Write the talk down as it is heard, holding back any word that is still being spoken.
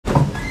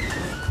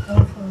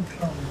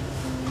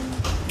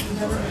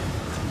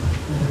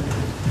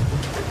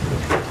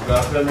Good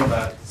afternoon,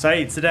 Matt.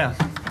 Saeed, sit down.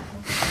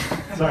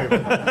 Sorry.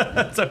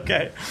 That's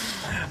okay.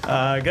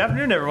 Good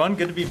afternoon, everyone.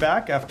 Good to be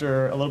back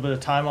after a little bit of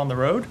time on the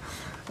road.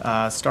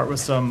 Start with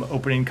some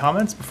opening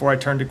comments before I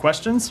turn to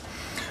questions.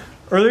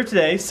 Earlier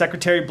today,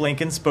 Secretary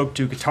Blinken spoke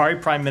to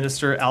Qatari Prime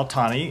Minister Al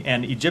Thani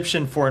and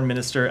Egyptian Foreign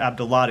Minister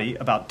Abdullati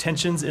about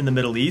tensions in the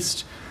Middle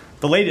East,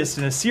 the latest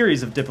in a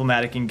series of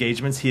diplomatic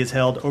engagements he has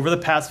held over the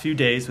past few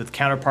days with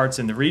counterparts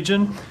in the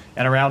region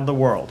and around the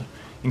world,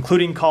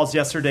 including calls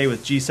yesterday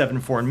with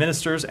G7 foreign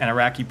ministers and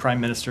Iraqi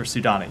Prime Minister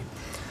Soudani.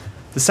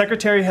 The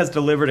Secretary has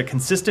delivered a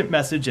consistent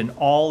message in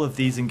all of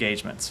these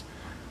engagements.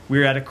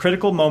 We are at a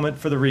critical moment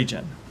for the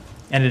region,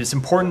 and it is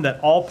important that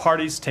all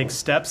parties take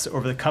steps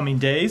over the coming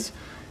days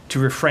to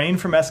refrain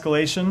from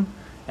escalation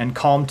and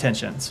calm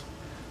tensions.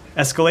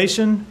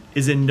 Escalation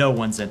is in no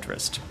one's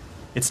interest.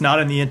 It's not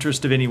in the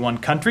interest of any one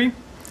country,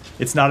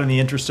 it's not in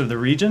the interest of the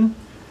region,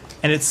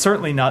 and it's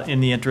certainly not in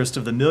the interest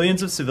of the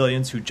millions of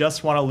civilians who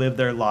just want to live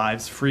their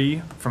lives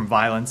free from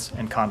violence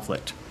and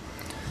conflict.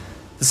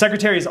 The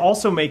Secretary is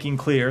also making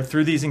clear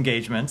through these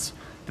engagements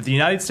that the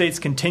United States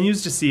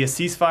continues to see a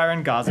ceasefire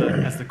in Gaza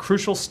as the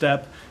crucial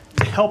step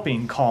to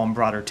helping calm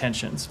broader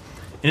tensions,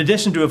 in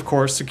addition to, of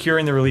course,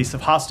 securing the release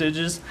of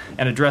hostages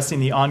and addressing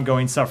the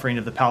ongoing suffering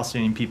of the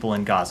Palestinian people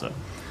in Gaza.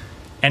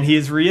 And he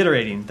is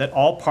reiterating that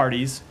all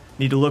parties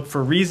need to look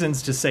for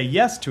reasons to say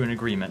yes to an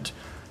agreement,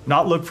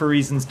 not look for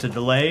reasons to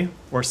delay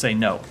or say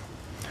no.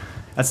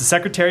 As the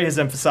Secretary has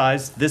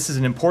emphasized, this is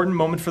an important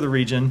moment for the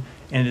region,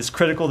 and it is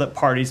critical that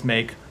parties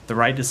make the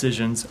right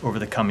decisions over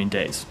the coming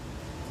days.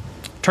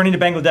 Turning to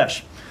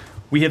Bangladesh,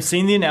 we have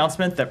seen the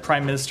announcement that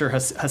Prime Minister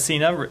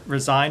Hasina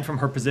resigned from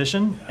her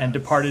position and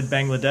departed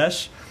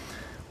Bangladesh.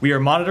 We are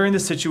monitoring the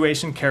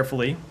situation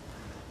carefully.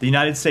 The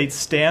United States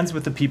stands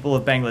with the people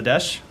of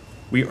Bangladesh.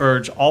 We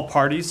urge all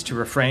parties to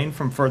refrain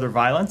from further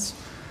violence.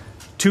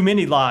 Too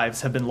many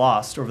lives have been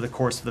lost over the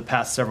course of the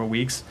past several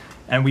weeks,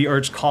 and we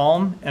urge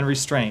calm and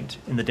restraint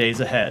in the days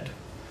ahead.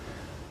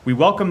 We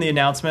welcome the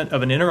announcement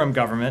of an interim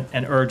government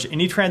and urge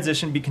any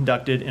transition be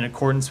conducted in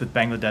accordance with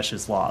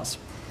Bangladesh's laws.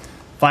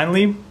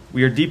 Finally,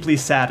 we are deeply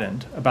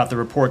saddened about the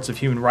reports of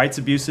human rights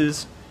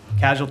abuses,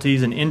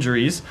 casualties, and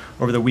injuries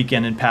over the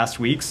weekend and past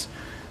weeks.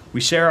 We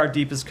share our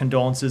deepest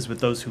condolences with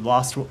those who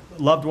lost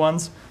loved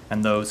ones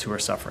and those who are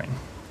suffering.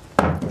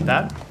 With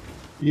that?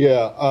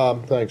 Yeah,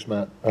 thanks,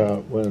 Matt,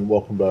 and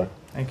welcome back.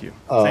 Thank you.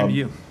 Same to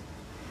you.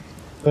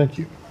 Thank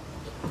you.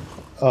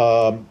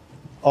 On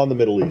the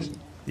Middle East.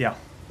 Yeah.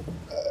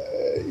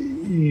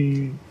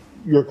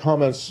 Your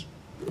comments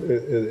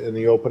in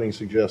the opening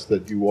suggest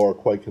that you are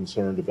quite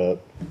concerned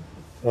about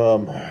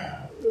the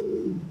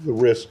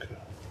risk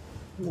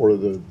or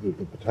the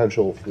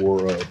potential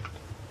for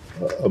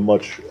a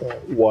much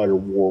wider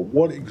war.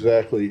 What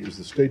exactly is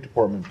the State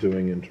Department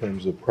doing in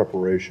terms of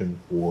preparation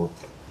for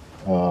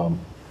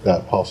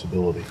that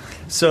possibility?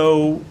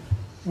 So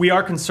we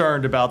are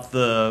concerned about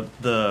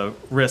the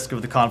risk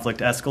of the conflict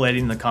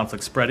escalating, the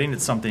conflict spreading.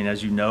 It's something,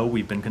 as you know,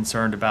 we've been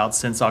concerned about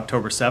since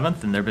October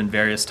 7th, and there have been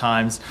various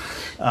times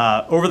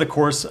over the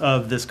course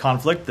of this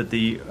conflict that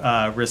the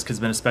risk has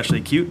been especially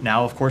acute.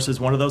 Now, of course, is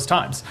one of those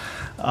times.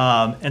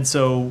 And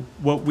so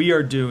what we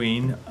are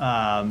doing,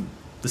 the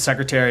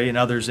Secretary and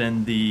others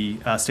in the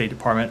State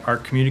Department are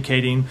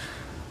communicating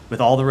with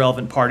all the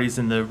relevant parties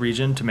in the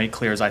region to make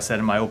clear, as I said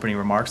in my opening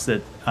remarks,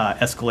 that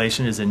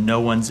escalation is in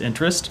no one's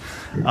interest,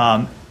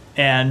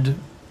 and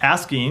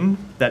asking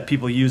that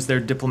people use their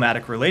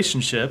diplomatic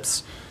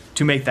relationships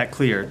to make that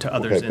clear to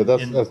others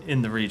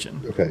in the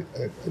region. Okay.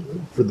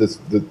 For this,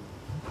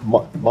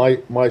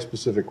 my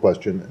specific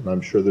question, and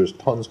I'm sure there's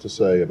tons to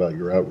say about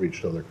your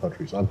outreach to other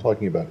countries, I'm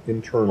talking about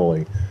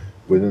internally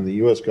within the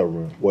U.S.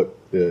 government, what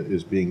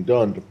is being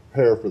done to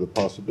prepare for the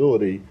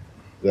possibility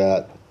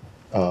that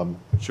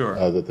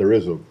that there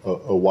is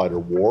a wider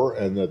war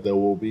and that there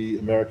will be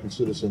American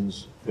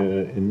citizens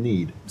in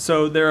need.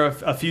 So there are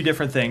a few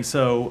different things.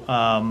 So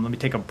let me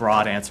take a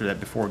broad answer to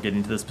that before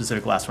getting to the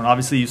specific last one.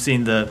 Obviously, you've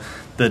seen the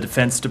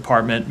Defense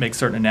Department make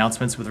certain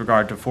announcements with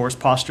regard to force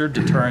posture.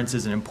 Deterrence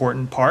is an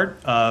important part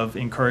of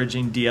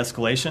encouraging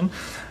de-escalation,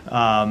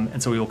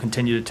 and so we will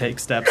continue to take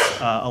steps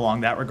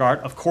along that regard.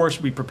 Of course,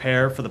 we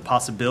prepare for the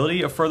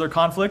possibility of further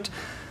conflict.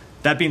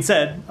 That being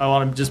said, I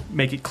want to just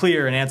make it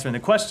clear in answering the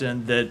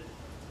question that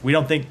we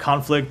don't think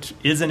conflict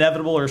is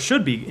inevitable or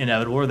should be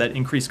inevitable, or that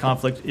increased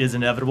conflict is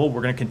inevitable.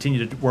 We're going to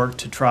continue to work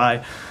to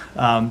try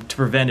to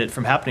prevent it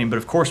from happening. But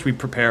of course, we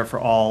prepare for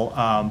all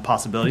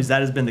possibilities.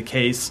 That has been the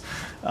case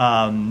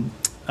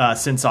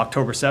since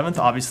October 7th.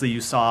 Obviously,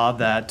 you saw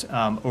that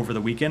over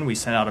the weekend, we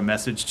sent out a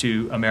message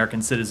to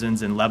American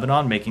citizens in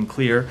Lebanon, making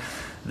clear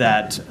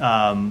that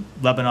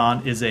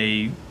Lebanon is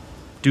a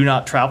do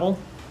not travel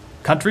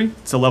country.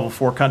 It's a level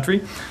 4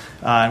 country.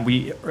 And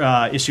we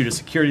issued a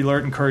security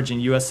alert encouraging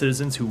U.S.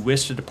 citizens who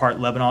wish to depart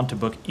Lebanon to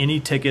book any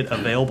ticket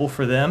available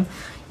for them,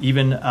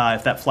 even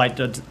if that flight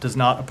does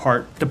not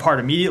depart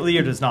immediately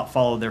or does not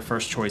follow their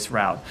first choice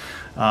route.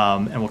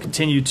 And we'll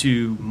continue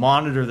to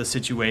monitor the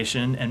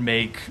situation and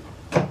make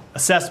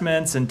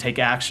assessments and take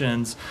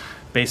actions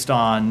based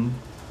on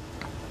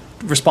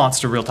response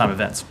to real-time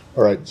events.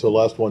 All right, so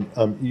last one.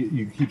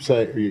 You keep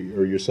saying,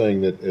 or you're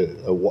saying that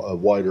a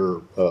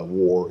wider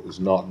war is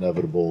not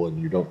inevitable, and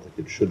you don't think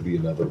it should be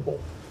inevitable.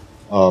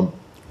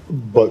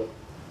 But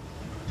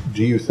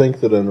do you think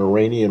that an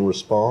Iranian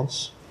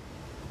response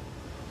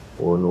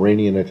or an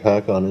Iranian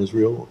attack on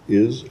Israel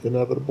is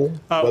inevitable,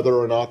 whether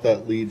or not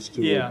that leads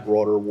to a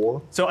broader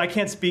war? So I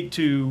can't speak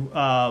to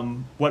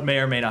what may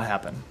or may not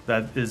happen.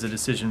 That is a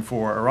decision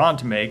for Iran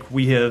to make.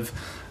 We have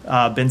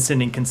been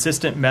sending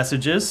consistent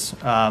messages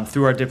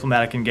through our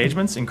diplomatic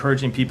engagements,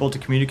 encouraging people to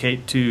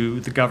communicate to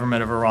the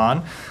government of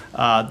Iran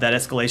that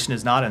escalation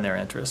is not in their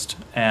interest,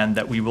 and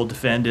that we will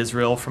defend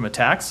Israel from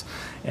attacks,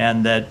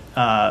 and that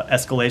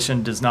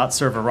escalation does not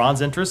serve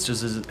Iran's interest,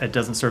 just as it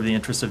doesn't serve the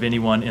interests of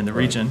anyone in the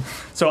region.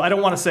 So I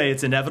don't want to say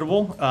it's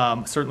inevitable.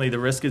 Certainly the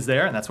risk is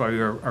there, and that's why we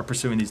are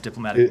pursuing these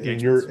diplomatic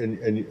engagements.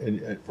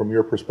 And from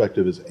your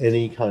perspective, is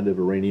any kind of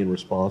Iranian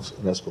response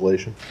an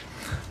escalation?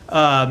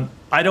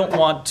 I don't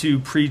want to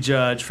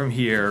prejudge from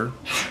here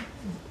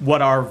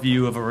what our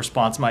view of a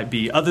response might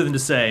be, other than to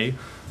say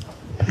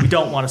we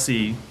don't want to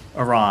see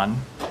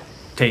Iran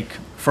take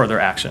further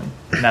action.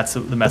 And that's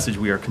the message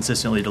we are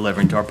consistently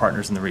delivering to our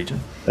partners in the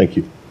region. Thank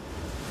you.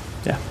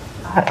 Yeah.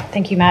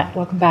 Thank you, Matt.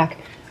 Welcome back.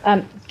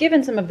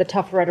 Given some of the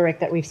tough rhetoric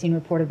that we've seen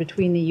reported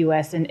between the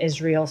U.S. and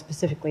Israel,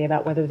 specifically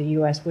about whether the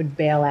U.S. would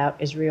bail out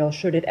Israel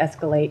should it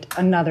escalate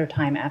another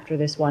time after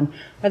this one,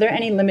 are there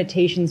any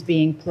limitations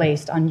being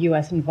placed on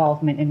U.S.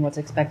 involvement in what's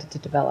expected to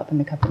develop in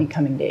the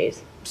coming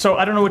days? So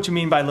I don't know what you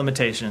mean by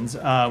limitations.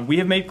 We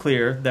have made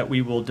clear that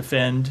we will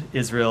defend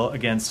Israel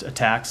against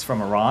attacks from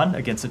Iran,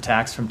 against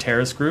attacks from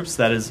terrorist groups.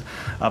 That is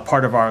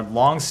part of our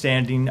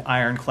long-standing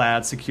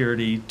ironclad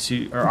security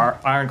or our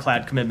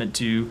ironclad commitment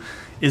to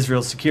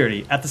Israel's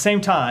security. At the same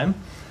time,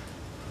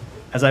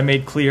 as I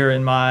made clear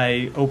in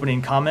my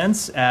opening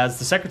comments, as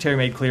the Secretary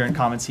made clear in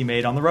comments he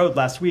made on the road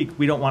last week,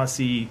 we don't want to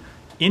see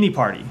any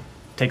party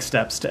take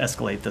steps to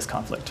escalate this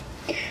conflict.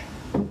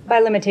 By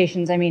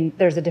limitations, I mean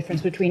there's a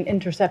difference between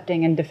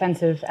intercepting and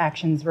defensive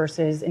actions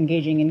versus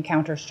engaging in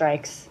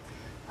counterstrikes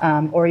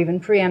or even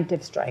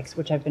preemptive strikes,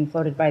 which have been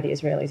floated by the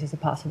Israelis as a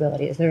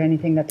possibility. Is there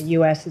anything that the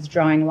U.S. is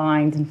drawing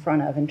lines in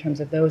front of in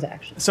terms of those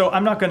actions? So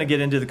I'm not going to get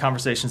into the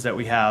conversations that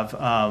we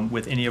have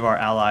with any of our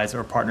allies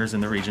or partners in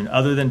the region,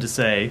 other than to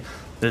say,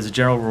 as a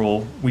general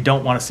rule, we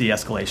don't want to see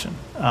escalation.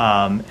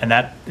 And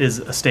that is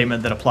a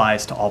statement that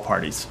applies to all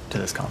parties to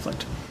this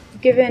conflict.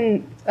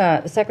 Given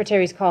the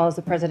Secretary's call as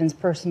the President's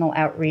personal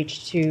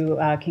outreach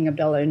to King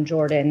Abdullah in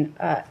Jordan,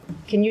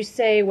 can you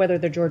say whether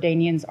the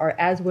Jordanians are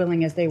as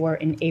willing as they were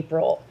in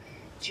April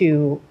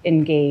to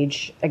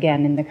engage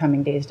again in the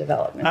coming days'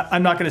 development?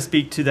 I'm not going to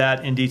speak to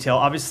that in detail.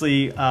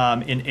 Obviously,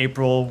 in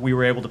April, we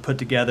were able to put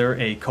together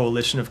a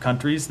coalition of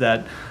countries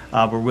that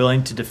were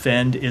willing to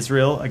defend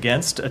Israel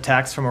against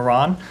attacks from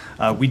Iran.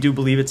 We do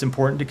believe it's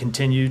important to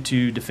continue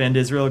to defend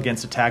Israel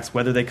against attacks,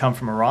 whether they come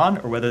from Iran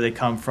or whether they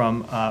come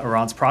from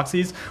Iran's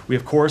proxies. We,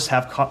 of course,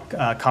 have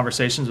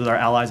conversations with our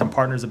allies and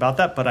partners about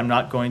that, but I'm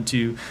not going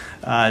to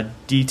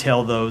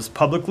detail those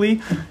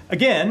publicly.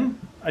 Again,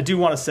 I do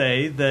want to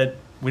say that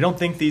we don't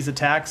think these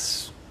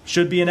attacks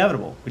should be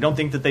inevitable. We don't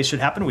think that they should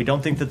happen. We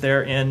don't think that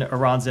they're in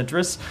Iran's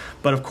interests.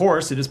 But of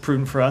course, it is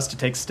prudent for us to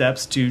take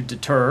steps to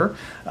deter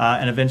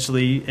and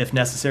eventually, if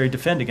necessary,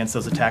 defend against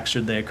those attacks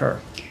should they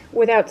occur.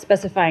 Without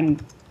specifying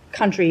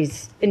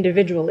countries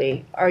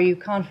individually, are you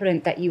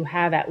confident that you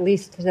have at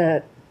least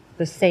the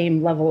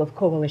same level of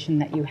coalition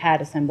that you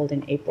had assembled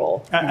in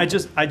April? I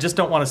just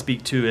don't want to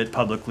speak to it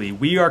publicly.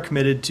 We are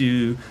committed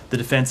to the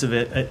defense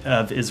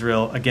of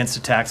Israel against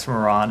attacks from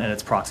Iran and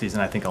its proxies,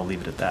 and I think I'll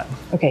leave it at that.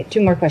 Okay,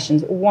 two more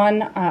questions.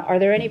 One, are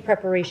there any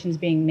preparations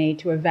being made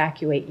to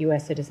evacuate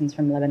U.S. citizens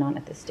from Lebanon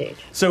at this stage?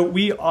 So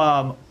we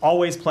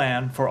always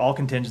plan for all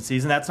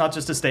contingencies, and that's not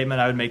just a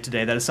statement I would make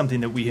today. That is something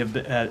that we have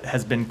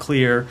has been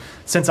clear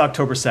since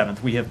October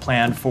 7th. We have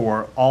planned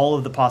for all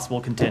of the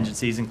possible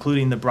contingencies,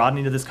 including the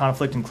broadening of this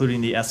conflict, including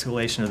the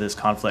escalation of this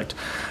conflict.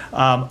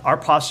 Our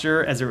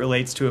posture as it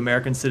relates to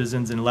American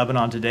citizens in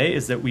Lebanon today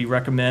is that we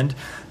recommend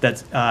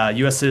that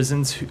U.S.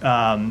 citizens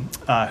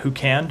who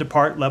can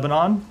depart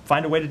Lebanon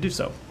find a way to do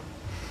so.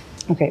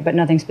 Okay, but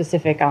nothing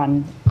specific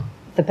on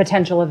the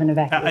potential of an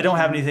evacuation? I don't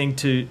have anything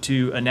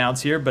to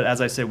announce here, but as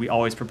I said, we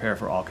always prepare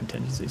for all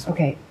contingencies.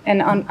 Okay,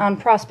 and on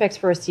prospects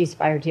for a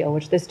ceasefire deal,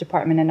 which this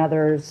department and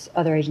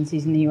other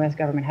agencies in the U.S.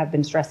 government have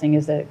been stressing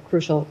is a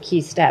crucial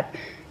key step.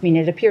 I mean,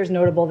 it appears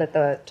notable that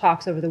the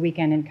talks over the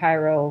weekend in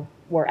Cairo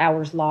were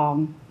hours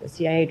long. The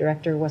CIA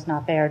director was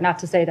not there. Not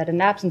to say that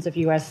an absence of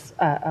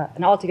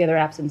an altogether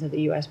absence of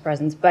the U.S.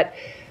 presence, but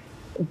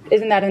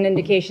isn't that an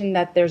indication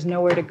that there's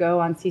nowhere to go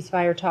on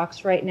ceasefire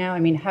talks right now? I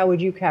mean, how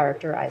would you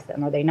characterize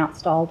them? Are they not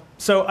stalled?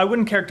 So I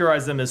wouldn't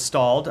characterize them as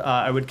stalled.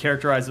 I would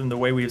characterize them the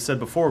way we have said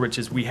before, which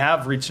is we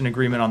have reached an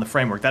agreement on the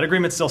framework. That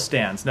agreement still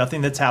stands.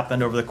 Nothing that's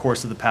happened over the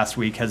course of the past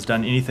week has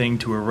done anything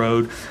to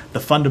erode the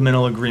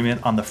fundamental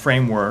agreement on the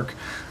framework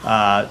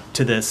to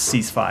this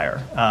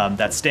ceasefire.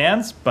 That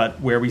stands,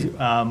 but where we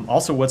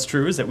also what's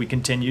true is that we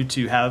continue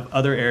to have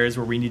other areas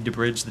where we need to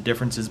bridge the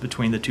differences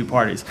between the two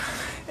parties.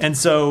 And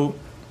so,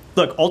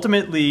 look,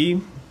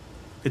 ultimately,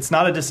 it's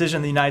not a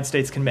decision the United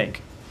States can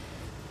make.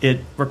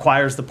 It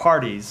requires the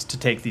parties to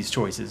take these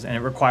choices, and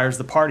it requires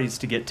the parties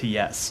to get to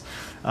yes,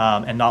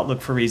 and not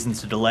look for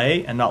reasons to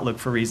delay and not look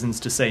for reasons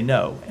to say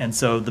no. And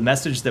so the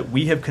message that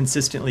we have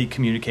consistently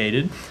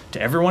communicated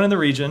to everyone in the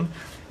region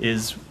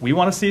is we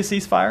want to see a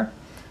ceasefire.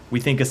 We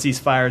think a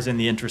ceasefire is in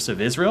the interest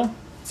of Israel.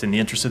 It's in the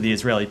interest of the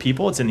Israeli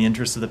people. It's in the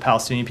interest of the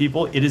Palestinian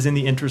people. It is in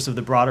the interest of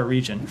the broader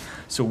region.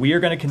 So we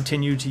are going to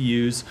continue to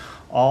use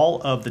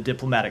all of the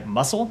diplomatic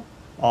muscle,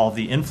 all of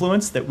the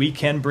influence that we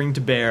can bring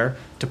to bear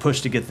to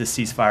push to get this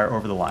ceasefire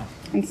over the line.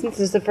 And since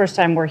this is the first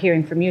time we're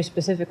hearing from you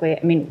specifically,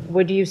 I mean,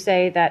 would you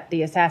say that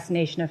the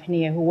assassination of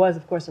Hania, who was,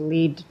 of course, a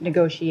lead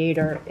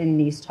negotiator in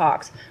these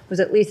talks, was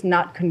at least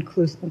not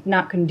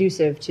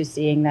conducive to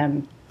seeing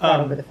them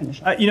brought over the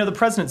finish line? The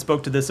president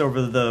spoke to this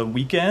over the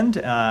weekend,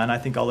 and I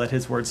think I'll let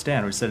his word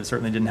stand. He said it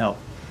certainly didn't help.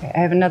 Okay, I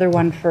have another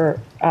one for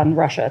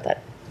Russia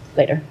that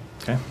later.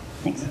 Okay.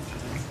 Thanks.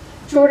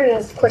 Jordan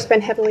has, of course,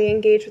 been heavily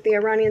engaged with the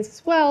Iranians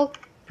as well.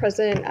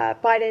 President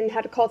Biden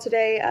had a call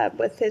today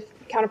with his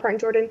counterpart in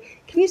Jordan.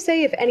 Can you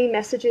say if any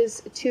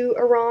messages to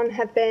Iran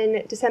have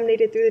been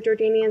disseminated through the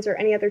Jordanians or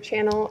any other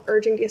channel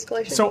urging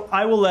de-escalation? So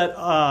I will let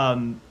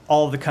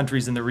all of the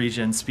countries in the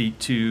region speak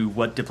to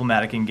what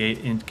diplomatic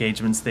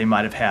engagements they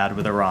might have had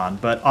with Iran.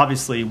 But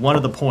obviously, one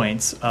of the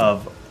points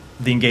of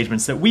the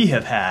engagements that we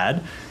have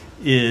had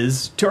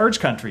is to urge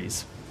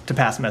countries to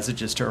pass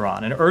messages to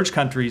Iran and urge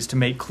countries to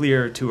make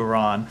clear to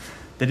Iran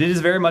that it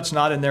is very much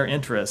not in their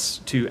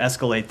interest to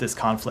escalate this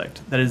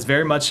conflict, that it is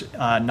very much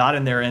not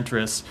in their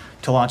interest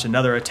to launch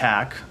another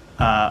attack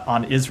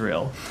on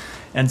Israel.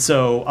 And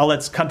so I'll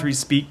let countries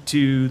speak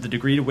to the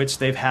degree to which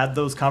they've had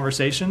those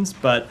conversations,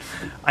 but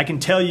I can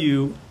tell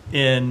you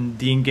in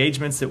the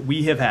engagements that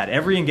we have had,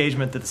 every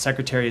engagement that the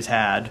Secretary has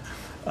had,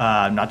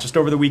 not just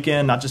over the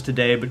weekend, not just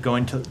today, but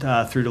going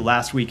through to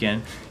last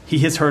weekend, he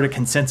has heard a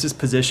consensus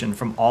position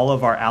from all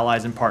of our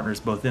allies and partners,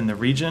 both in the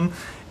region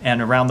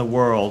and around the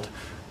world,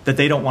 that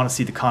they don't want to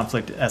see the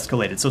conflict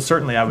escalated. So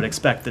certainly I would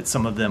expect that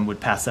some of them would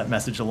pass that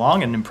message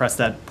along and impress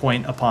that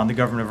point upon the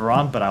government of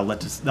Iran, but I'll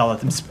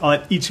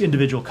let each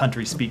individual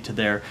country speak to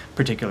their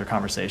particular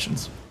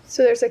conversations.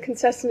 So there's a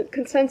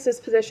consensus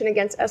position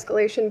against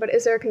escalation, but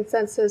is there a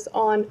consensus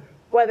on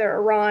whether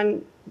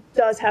Iran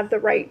does have the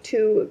right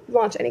to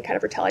launch any kind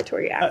of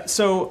retaliatory act?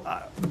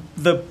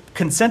 The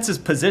consensus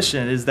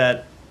position is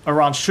that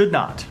Iran should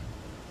not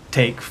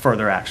take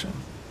further action.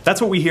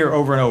 That's what we hear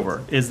over and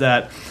over, is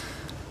that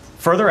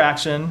further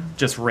action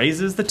just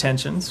raises the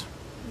tensions,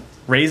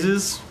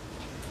 raises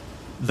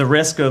the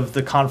risk of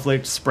the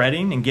conflict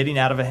spreading and getting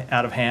out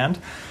of hand.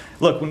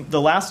 Look, the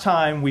last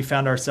time we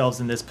found ourselves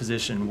in this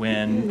position,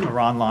 when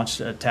Iran launched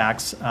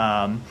attacks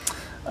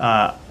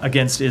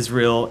against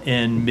Israel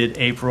in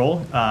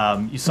mid-April,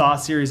 you saw a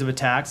series of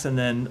attacks, and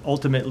then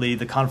ultimately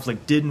the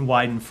conflict didn't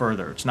widen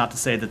further. It's not to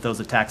say that those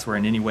attacks were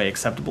in any way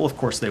acceptable. Of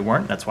course they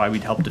weren't. That's why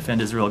we'd help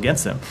defend Israel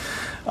against them.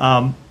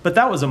 But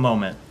that was a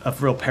moment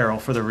of real peril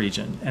for the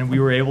region, and we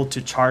were able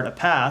to chart a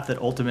path that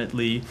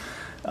ultimately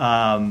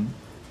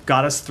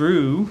got us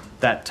through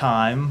that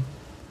time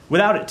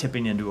without it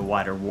tipping into a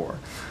wider war.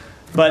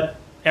 But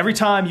every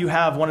time you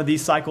have one of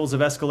these cycles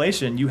of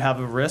escalation, you have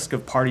a risk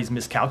of parties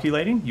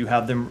miscalculating. You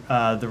have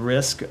the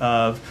risk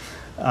of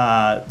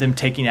them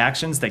taking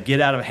actions that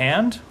get out of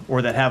hand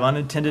or that have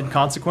unintended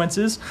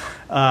consequences,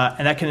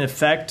 and that can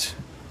affect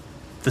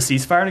the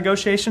ceasefire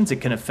negotiations. It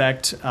can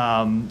affect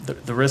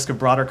the risk of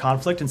broader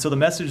conflict. And so the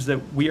message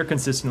that we are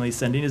consistently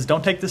sending is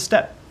don't take this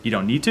step. You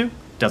don't need to.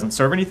 It doesn't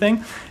serve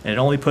anything, and it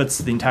only puts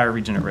the entire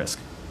region at risk.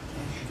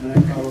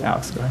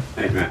 Alex, go ahead.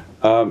 Thank you,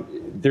 Matt.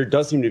 There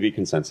does seem to be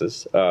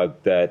consensus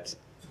that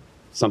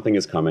something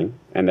is coming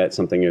and that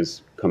something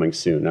is coming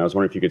soon. Now, I was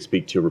wondering if you could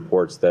speak to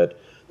reports that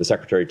the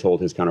Secretary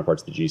told his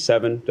counterparts at the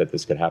G7 that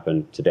this could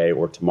happen today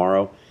or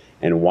tomorrow,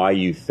 and why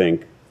you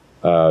think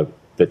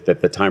that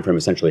the time frame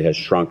essentially has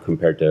shrunk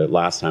compared to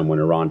last time when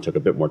Iran took a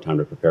bit more time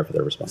to prepare for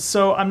their response.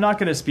 So I'm not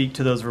going to speak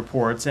to those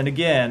reports. And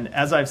again,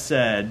 as I've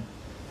said,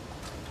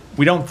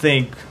 we don't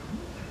think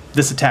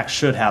this attack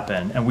should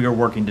happen, and we are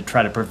working to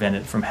try to prevent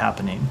it from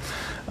happening.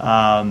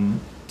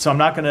 So I'm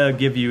not going to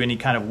give you any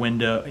kind of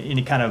window,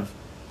 any kind of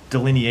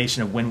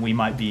delineation of when we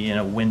might be in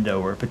a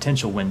window or a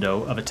potential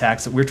window of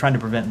attacks that we're trying to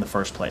prevent in the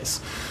first place.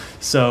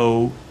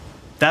 So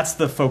that's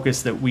the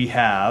focus that we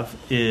have,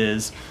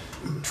 is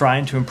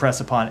trying to impress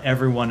upon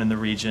everyone in the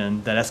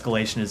region that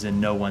escalation is in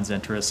no one's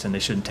interest and they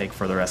shouldn't take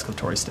further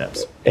escalatory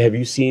steps. Have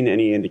you seen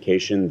any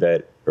indication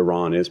that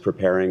Iran is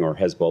preparing or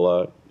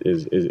Hezbollah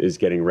is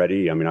getting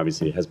ready? I mean,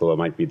 obviously Hezbollah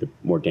might be the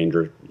more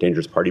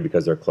dangerous party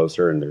because they're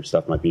closer and their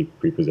stuff might be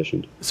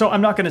pre-positioned. So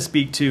I'm not going to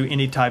speak to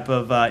any type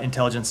of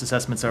intelligence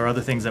assessments or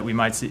other things that we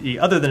might see,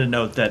 other than to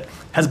note that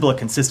Hezbollah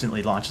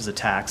consistently launches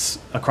attacks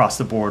across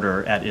the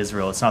border at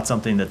Israel. It's not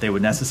something that they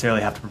would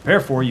necessarily have to prepare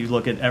for. You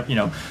look at,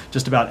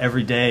 just about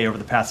every day over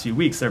the past few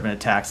weeks, there have been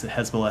attacks that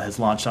Hezbollah has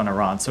launched on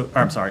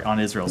on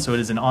Israel. So it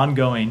is an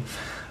ongoing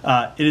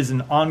It is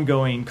an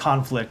ongoing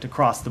conflict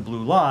across the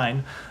blue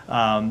line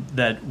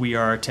that we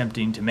are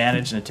attempting to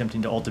manage and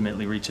attempting to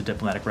ultimately reach a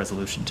diplomatic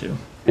resolution to.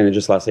 And then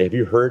just lastly, have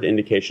you heard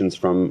indications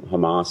from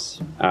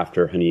Hamas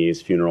after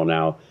Haniyeh's funeral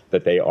now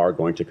that they are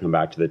going to come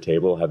back to the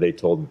table? Have they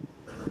told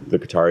the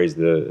Qataris,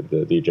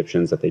 the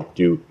Egyptians, that they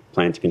do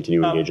plan to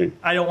continue engaging?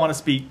 I don't want to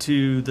speak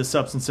to the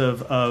substance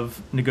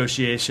of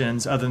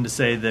negotiations other than to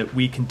say that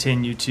we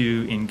continue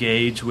to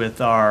engage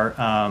with our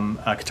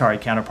Qatari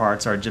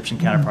counterparts, our Egyptian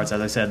counterparts. As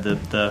I said,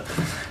 the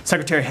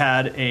Secretary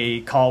had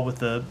a call with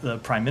the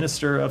Prime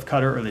Minister of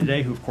Qatar earlier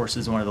today, who of course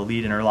is one of the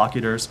lead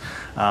interlocutors,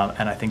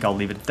 and I think I'll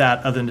leave it at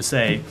that, other than to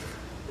say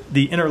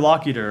the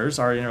interlocutors,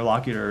 our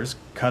interlocutors,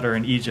 Qatar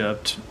and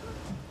Egypt,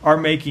 are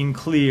making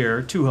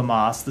clear to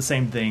Hamas the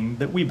same thing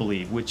that we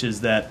believe, which is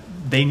that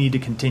they need to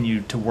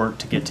continue to work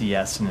to get to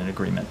yes in an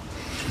agreement.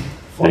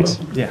 Thanks.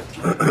 Yeah.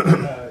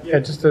 Yeah,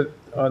 just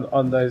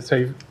on those,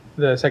 so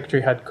the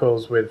Secretary had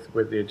calls with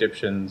the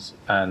Egyptians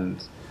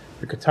and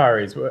the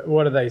Qataris.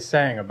 What are they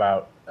saying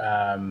about,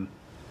 as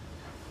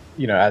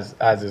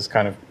has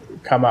kind of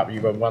come up,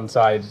 you've got one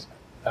side,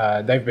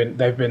 they've been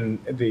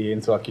the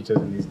interlocutors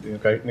in these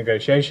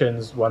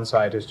negotiations. One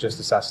side has just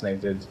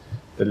assassinated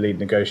the lead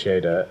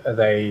negotiator.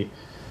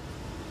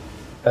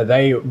 Are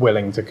they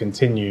willing to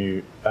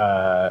continue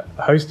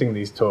hosting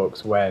these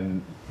talks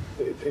when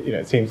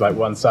it seems like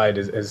one side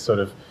is sort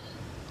of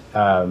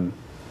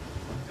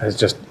has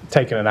just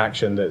taken an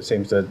action that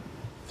seems to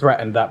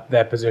threaten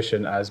their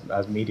position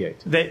as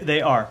mediator?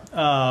 They are,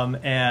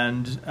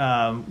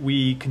 and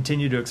we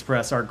continue to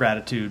express our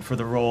gratitude for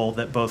the role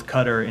that both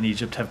Qatar and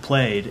Egypt have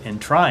played in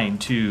trying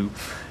to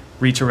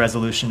reach a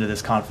resolution to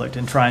this conflict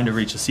and trying to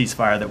reach a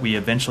ceasefire that we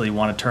eventually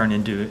want to turn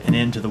into an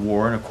end to the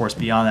war, and of course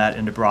beyond that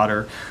into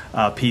broader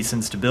peace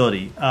and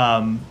stability.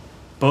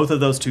 Both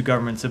of those two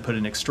governments have put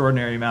an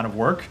extraordinary amount of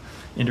work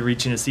into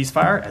reaching a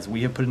ceasefire, as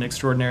we have put an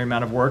extraordinary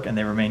amount of work, and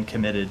they remain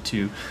committed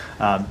to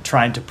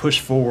trying to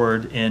push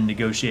forward in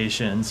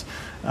negotiations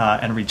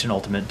and reach an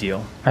ultimate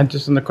deal. And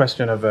just on the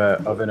question of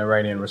an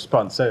Iranian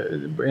response, so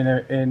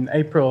in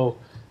April,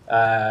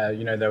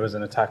 there was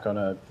an attack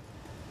on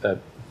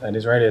an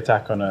Israeli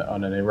attack on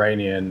an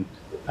Iranian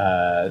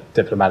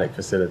diplomatic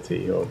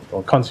facility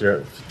or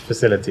consular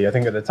facility. I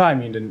think at the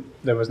time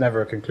there was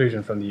never a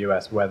conclusion from the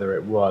US whether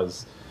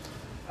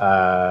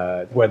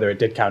it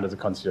did count as a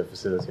consular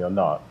facility or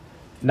not.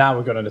 Now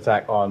we've got an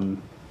attack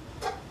on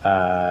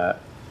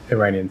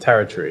Iranian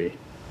territory.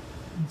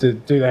 Do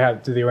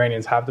the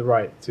Iranians have the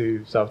right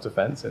to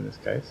self-defense in this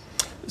case?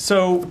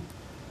 So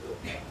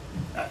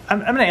I'm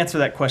going to answer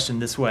that question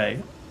this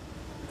way.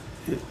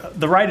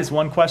 The right is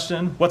one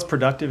question, what's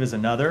productive is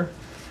another,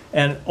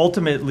 and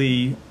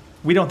ultimately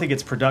we don't think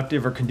it's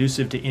productive or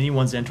conducive to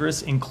anyone's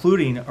interests,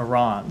 including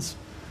Iran's,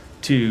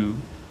 to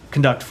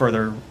conduct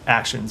further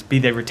actions, be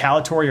they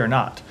retaliatory or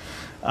not.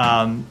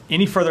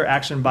 Any further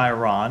action by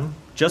Iran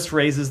just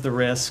raises the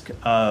risk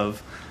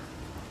of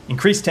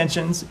increased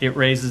tensions. It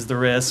raises the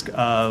risk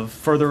of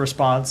further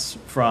response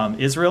from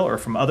Israel or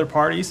from other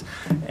parties,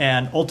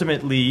 and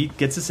ultimately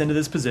gets us into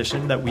this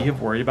position that we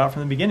have worried about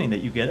from the beginning, that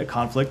you get a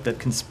conflict that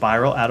can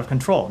spiral out of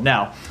control.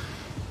 Now,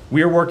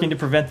 we are working to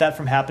prevent that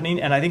from happening,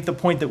 and I think the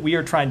point that we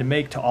are trying to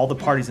make to all the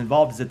parties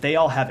involved is that they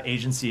all have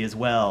agency as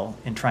well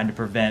in trying to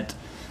prevent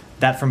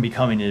that from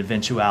becoming an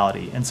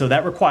eventuality. And so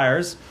that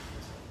requires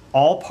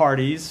all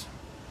parties,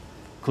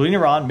 including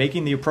Iran,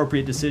 making the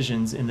appropriate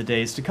decisions in the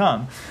days to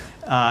come.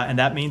 And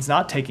that means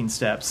not taking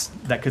steps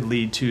that could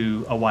lead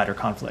to a wider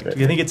conflict.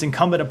 I think it's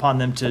incumbent upon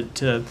them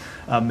to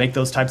make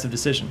those types of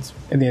decisions.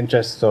 In the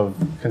interest of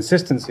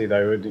consistency,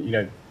 though,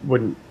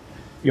 wouldn't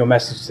your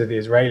message to the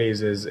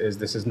Israelis is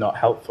this is not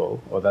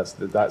helpful, or that's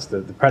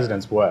the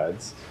president's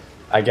words?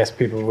 I guess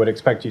people would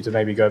expect you to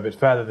maybe go a bit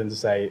further than to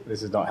say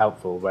this is not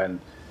helpful when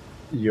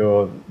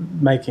you're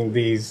making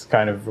these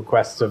kind of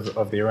requests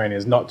of the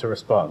Iranians not to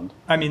respond.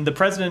 I mean, the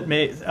president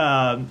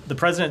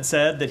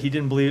said that he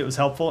didn't believe it was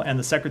helpful, and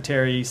the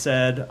secretary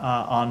said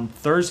on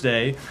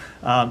Thursday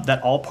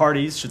that all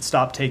parties should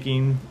stop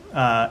taking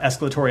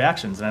escalatory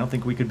actions, and I don't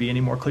think we could be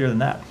any more clear than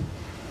that.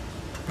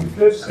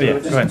 Just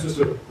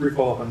a brief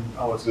follow-up on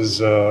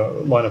Alex's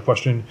line of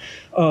questioning.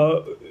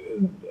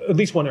 At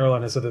least one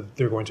airline has said that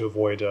they're going to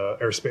avoid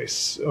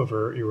airspace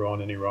over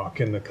Iran and Iraq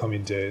in the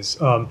coming days.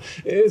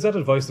 Is that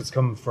advice that's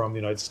come from the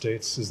United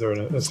States? Is there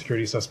a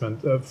security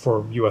assessment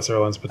for U.S.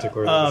 airlines in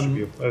particular? I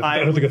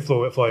don't think it'd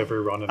fly over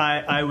Iran.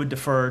 I would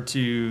defer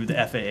to the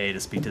FAA to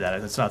speak to that.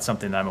 It's not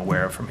something that I'm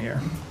aware of from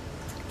here.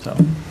 So,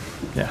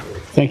 yeah.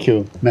 Thank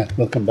you, Matt.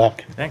 Welcome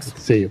back. Thanks. Good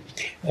to see you.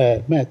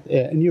 Matt,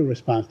 in your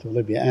response to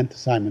Libya and to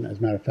Simon, as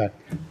a matter of fact,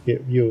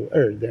 you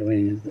urged the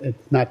Iranians,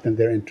 it's not in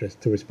their interest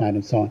to respond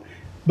and so on.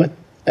 But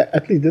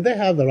at least, do they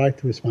have the right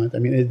to respond? I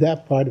mean, is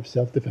that part of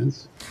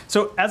self-defense?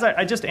 So, as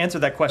I just answered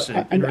that question.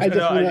 On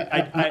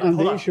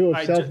the issue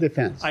of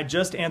self-defense. I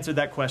just answered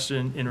that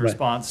question in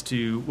response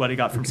to what I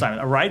got from Simon.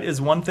 A right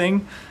is one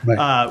thing.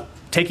 Right.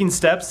 Taking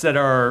steps that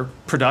are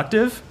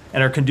productive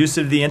and are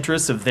conducive to the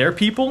interests of their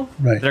people,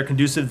 Right. that are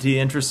conducive to the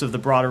interests of the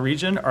broader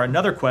region, are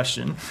another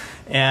question.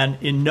 And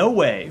in no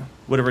way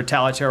would a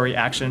retaliatory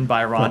action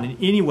by Iran in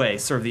any way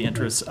serve the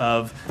interests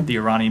of the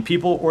Iranian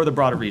people or the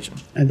broader region.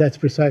 And that's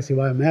precisely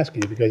why I'm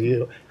asking you, because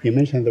you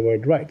mentioned the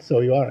word right. So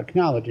you are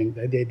acknowledging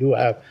that they do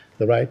have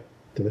the right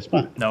to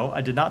respond. No,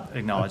 I did not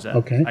acknowledge that.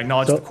 Okay. I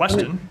acknowledged So, the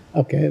question.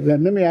 Okay,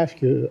 then let me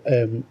ask you,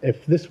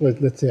 if this was,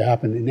 let's say,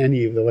 happened in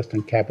any of the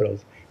Western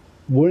capitals,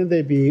 wouldn't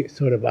they be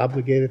sort of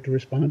obligated to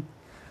respond?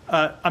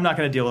 I'm not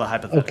going to deal with a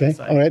hypothetical. Okay,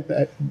 site. all right.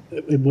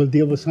 We'll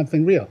deal with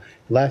something real.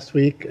 Last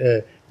week,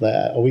 a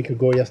week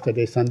ago,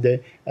 yesterday,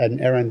 Sunday,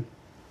 an Iran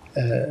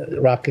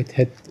rocket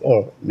hit,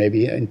 or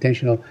maybe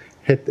intentional,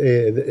 hit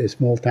a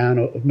small town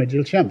of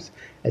Majil Shams,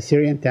 a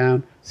Syrian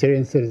town,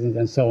 Syrian citizens,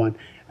 and so on.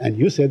 And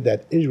you said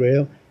that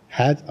Israel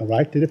had a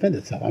right to defend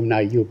itself. I'm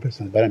not you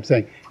personally, but I'm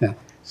saying.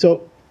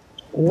 So,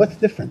 what's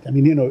different? I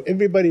mean, you know,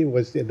 everyone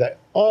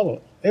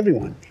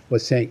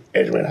was saying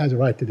Israel has a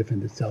right to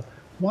defend itself.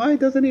 Why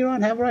doesn't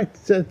Iran have a right to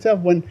defend itself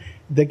when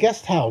the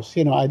guest house,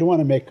 you know, I don't want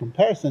to make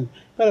comparisons,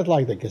 but it's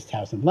like the guest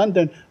house in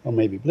London or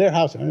maybe Blair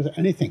House or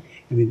anything.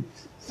 I mean,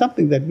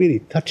 something that really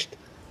touched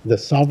the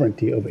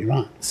sovereignty of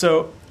Iran.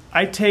 So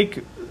I take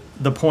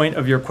the point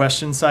of your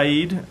question,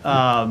 Saeed.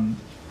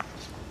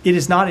 It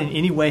is not in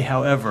any way,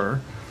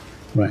 however,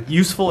 Right.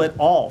 useful at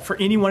all for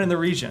anyone in the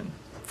region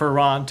for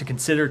Iran to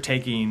consider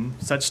taking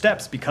such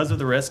steps because of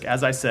the risk,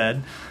 as I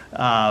said,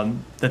 that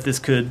this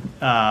could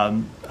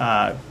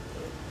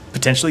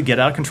potentially get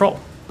out of control.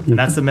 And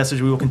that's the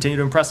message we will continue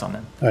to impress on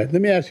them. All right,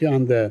 let me ask you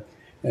on the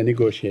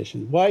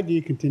negotiations. Why do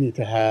you continue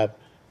to have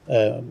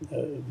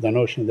the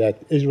notion that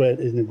Israel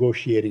is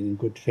negotiating in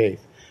good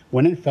faith,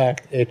 when in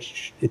fact it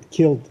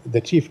killed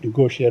the chief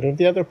negotiator of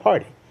the other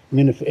party? I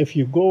mean, if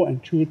you go and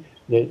shoot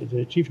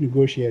the chief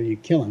negotiator, you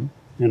kill him,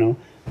 you know,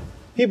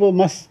 people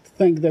must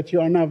think that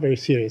you are not very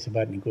serious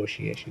about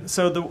negotiations.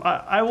 So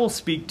I will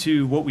speak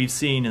to what we've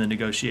seen in the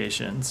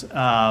negotiations,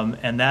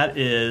 and that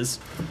is,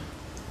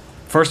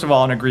 first of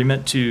all, an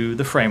agreement to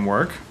the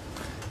framework,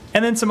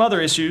 and then some other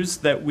issues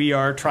that we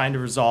are trying to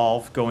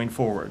resolve going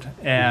forward.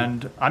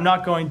 And I'm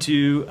not going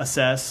to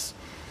assess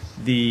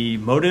the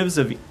motives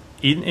of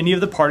any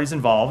of the parties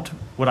involved.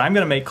 What I'm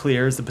going to make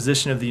clear is the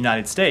position of the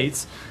United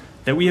States,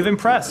 that we have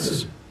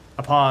impressed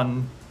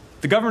upon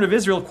the government of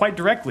Israel quite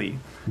directly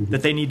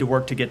that they need to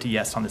work to get to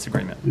yes on this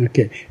agreement.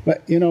 Okay,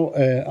 but you know,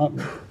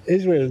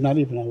 Israel is not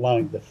even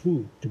allowing the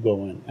food to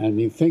go in. I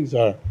mean, things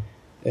are,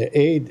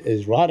 aid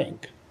is rotting,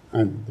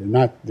 and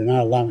they're not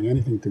allowing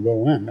anything to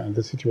go in. And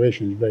the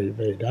situation is very,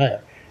 very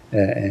dire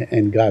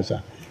in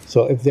Gaza.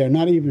 So if they're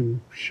not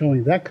even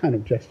showing that kind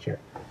of gesture,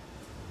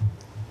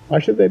 why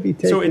should they be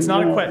taking? So it's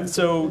not a question.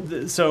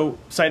 So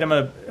Said, I'm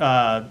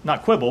gonna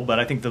not quibble, but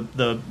I think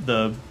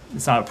the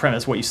it's not a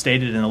premise. What you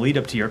stated in the lead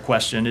up to your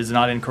question is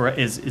not incorrect.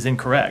 Is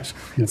incorrect.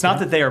 Okay. It's not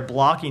that they are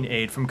blocking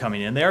aid from coming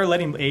in. They are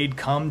letting aid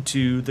come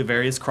to the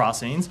various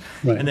crossings,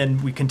 right. And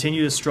then we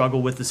continue to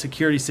struggle with the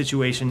security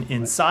situation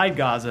inside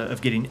Gaza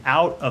of getting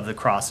out of the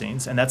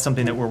crossings, and that's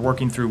something that we're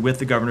working through with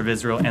the government of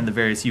Israel and the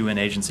various UN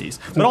agencies.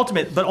 But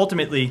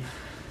ultimately,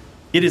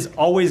 it is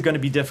always going to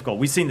be difficult.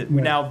 We've seen that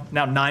now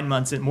 9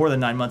 months, more than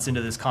 9 months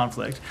into this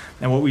conflict,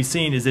 and what we've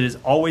seen is it is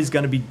always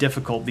going to be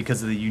difficult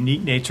because of the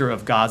unique nature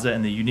of Gaza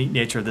and the unique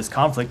nature of this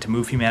conflict to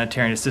move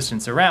humanitarian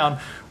assistance around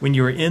when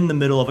you're in the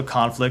middle of a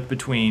conflict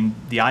between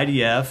the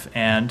IDF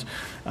and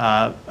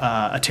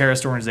a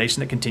terrorist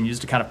organization that continues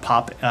to kind of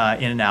pop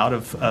in and out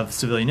of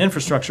civilian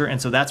infrastructure. And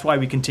so that's why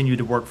we continue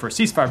to work for a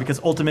ceasefire, because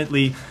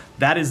ultimately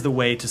that is the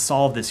way to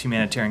solve this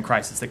humanitarian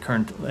crisis that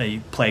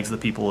currently plagues the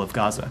people of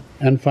Gaza.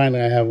 And finally,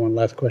 I have one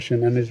last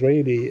question. An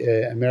Israeli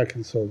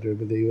American soldier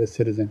with a U.S.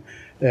 citizen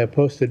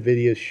posted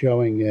videos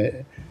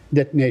showing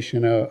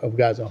detonation of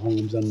Gaza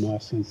homes and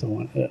mosques and so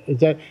on. Is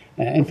that,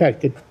 in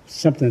fact, it's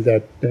something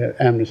that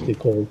Amnesty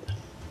called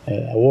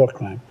a war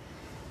crime.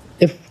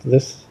 If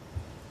this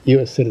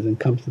U.S. citizen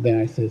comes to the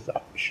United States,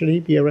 should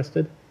he be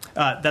arrested?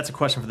 That's a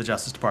question for the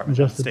Justice Department.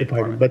 Justice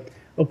Department. But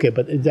okay,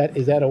 but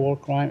is that a war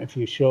crime if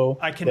you show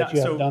that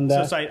you have done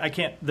that? So I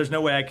can't. There's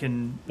no way I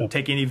can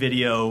take any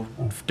video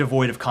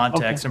devoid of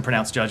context and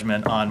pronounce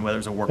judgment on whether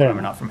it's a war crime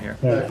or not from here.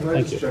 Can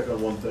I just check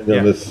on one thing?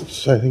 Yeah.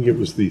 This, I think it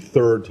was the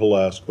third to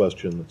last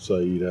question that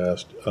Saeed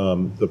asked.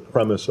 The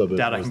premise of it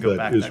was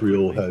that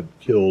Israel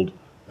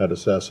had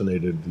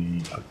assassinated the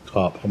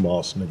top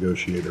Hamas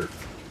negotiator.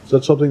 Is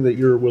that something that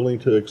you're willing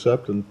to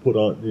accept and put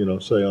on,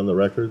 say on the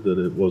record that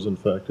it was in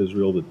fact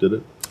Israel that did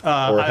it?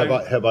 Or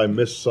have I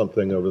missed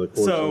something over the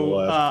course of the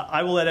last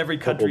I will let every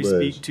country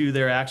speak to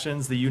their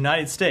actions. The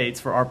United States,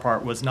 for our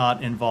part, was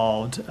not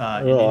involved in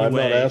any way. I'm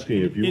not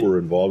asking if you were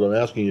involved. I'm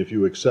asking if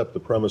you accept the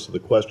premise of the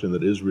question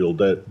that Israel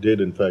did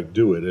in fact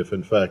do it, if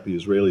in fact the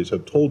Israelis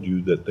have told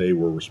you that they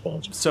were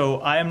responsible. So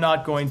I am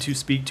not going to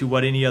speak to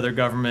what any other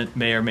government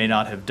may or may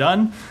not have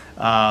done.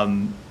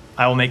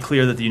 I will make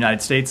clear that the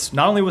United States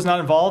not only was not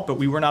involved, but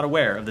we were not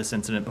aware of this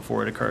incident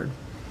before it occurred.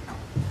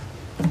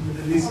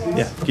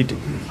 Yeah, keep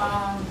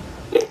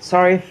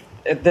sorry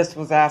if this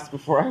was asked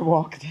before I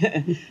walked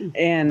in.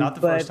 Not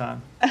the first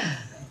time.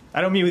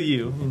 I don't mean with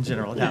you. In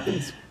general, it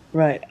happens.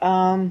 Right.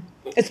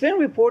 It's been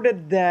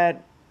reported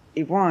that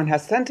Iran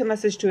has sent a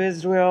message to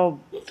Israel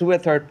through a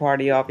third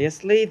party,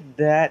 obviously,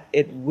 that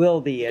it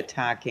will be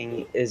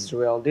attacking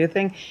Israel. Do you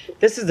think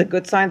this is a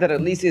good sign that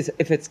at least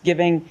if it's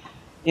giving,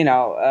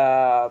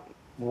 a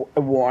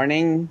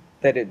warning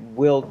that it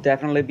will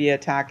definitely be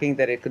attacking,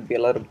 that it could be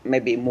a little,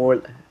 maybe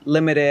more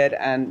limited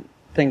and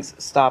things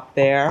stop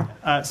there?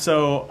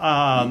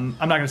 I'm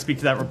not going to speak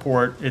to that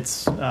report.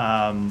 It's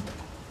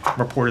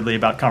reportedly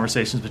about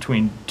conversations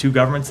between two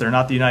governments that are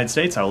not the United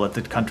States. I will let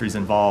the countries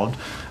involved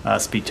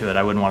speak to it.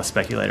 I wouldn't want to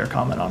speculate or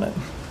comment on it.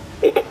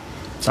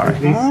 Sorry.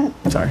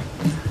 Sorry.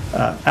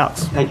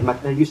 Alex. Thank you,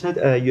 Matt. You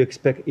said you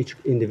expect each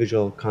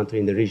individual country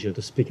in the region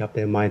to speak up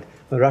their mind,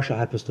 but Russia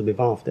happens to be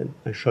one of them.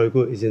 And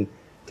Shoigu is in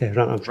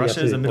Tehran. I'm sure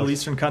Russia is a Middle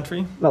Eastern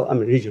country? Well, I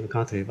mean, regional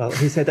country. Well,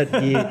 he said that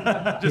he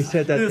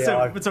said that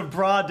it's a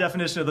broad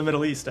definition of the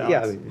Middle East, Alex.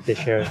 Yeah, I mean, they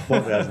share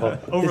border as well.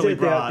 Overly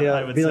broad,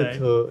 I would say.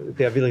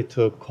 They are willing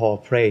to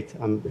cooperate,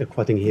 I'm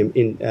quoting him,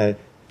 in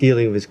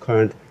dealing with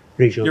current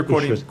regional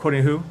issues. You're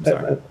quoting who?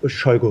 Sorry.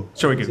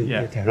 Shoigu,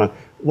 yeah. Tehran.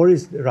 What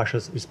is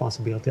Russia's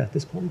responsibility at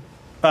this point?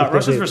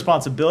 Russia's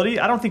responsibility,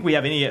 I don't think we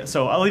have any,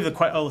 so I'll leave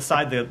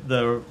aside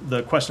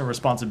the question of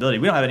responsibility.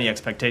 We don't have any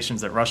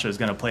expectations that Russia is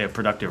going to play a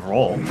productive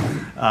role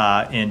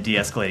in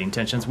de-escalating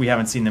tensions. We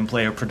haven't seen them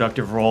play a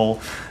productive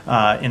role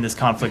in this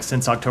conflict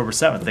since October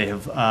 7th. They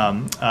have,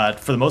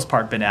 for the most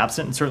part, been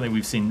absent, and certainly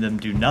we've seen them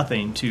do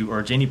nothing to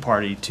urge any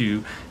party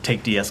to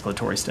take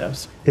de-escalatory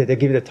steps. They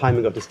give you the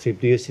timing of this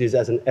trip. Do you see this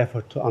as an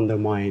effort to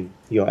undermine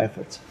your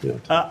efforts?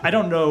 I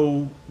don't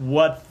know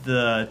what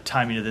the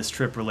timing of this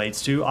trip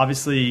relates to.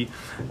 Obviously,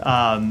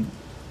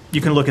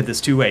 you can look at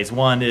this two ways.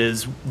 One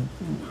is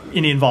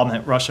any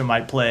involvement Russia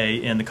might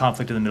play in the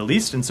conflict in the Middle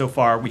East, and so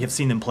far we have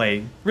seen them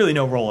play really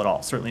no role at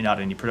all, certainly not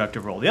any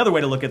productive role. The other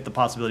way to look at the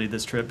possibility of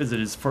this trip is it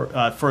is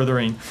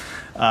furthering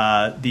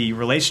the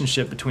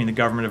relationship between the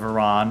government of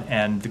Iran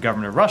and the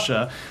government of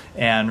Russia,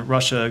 and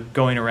Russia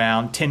going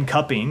around tin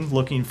cupping,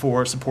 looking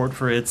for support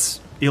for its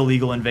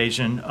illegal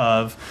invasion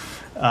of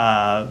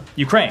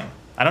Ukraine.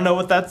 I don't know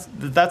what that's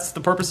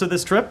the purpose of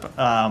this trip,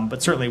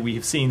 but certainly we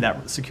have seen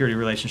that security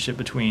relationship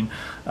between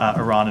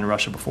Iran and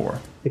Russia before.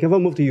 You can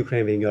move to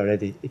Ukraine when you're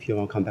ready, if you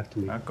want to come back to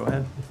me. Go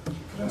ahead.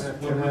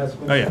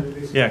 Oh,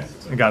 yeah,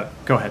 I got it.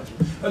 Go ahead.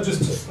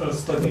 Just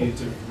slightly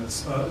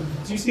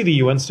different. Do you see the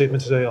UN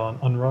statement today on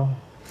UNRWA?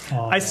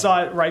 I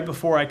saw it right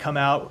before I came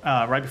out.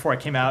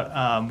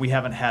 We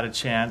haven't had a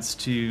chance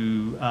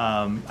to.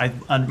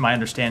 My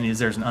understanding is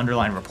there's an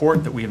underlying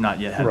report that we have not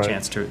yet had a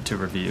chance to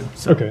review.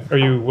 So. Okay. Are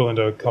you willing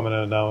to comment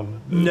on it now?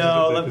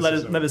 No.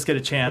 Let us get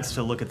a chance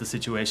to look at the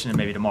situation, and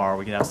maybe tomorrow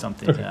we can have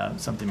something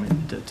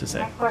to say.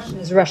 My question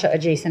is Russia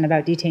adjacent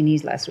about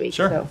detainees last week.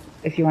 Sure. So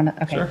if you want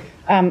to. Okay. Sure.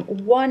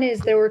 One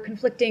is there were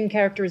conflicting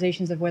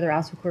characterizations of whether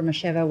Alsukur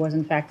Masheva was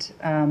in fact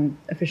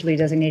officially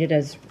designated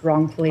as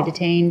wrongfully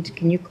detained.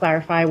 Can you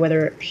clarify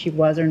whether she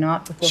was or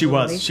not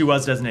before She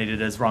was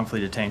designated as wrongfully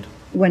detained.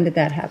 When did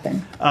that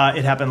happen?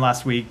 It happened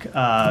last week,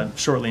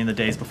 shortly in the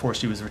days before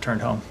she was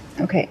returned home.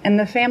 Okay. And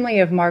the family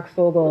of Mark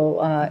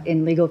Fogel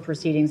in legal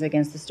proceedings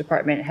against this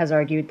department has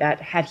argued that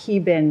had he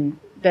been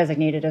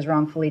designated as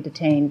wrongfully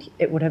detained,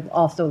 it would have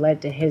also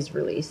led to his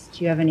release.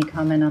 Do you have any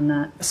comment on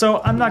that?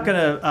 So I'm not going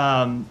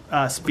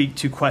to speak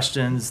to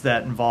questions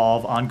that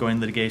involve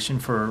ongoing litigation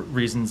for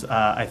reasons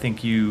I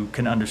think you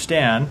can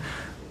understand.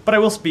 But I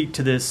will speak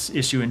to this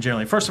issue in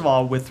general. First of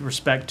all, with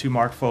respect to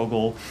Mark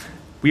Fogel,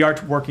 we are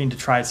working to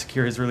try to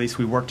secure his release.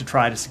 We work to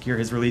try to secure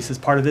his release as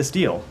part of this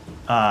deal,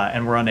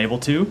 and we're unable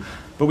to.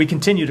 But we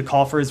continue to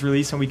call for his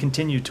release, and we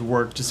continue to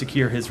work to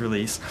secure his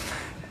release.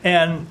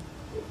 And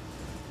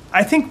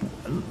I think,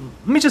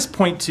 let me just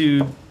point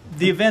to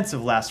the events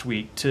of last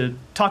week to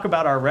talk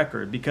about our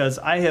record, because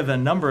I have a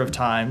number of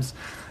times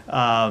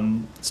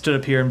stood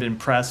up here and been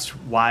pressed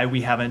why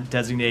we haven't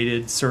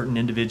designated certain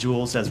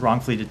individuals as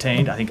wrongfully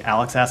detained. I think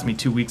Alex asked me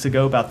 2 weeks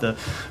ago about the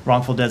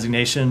wrongful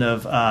designation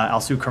of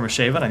Alsu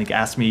Kurmasheva, and I think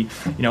asked me,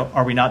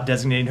 are we not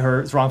designating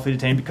her as wrongfully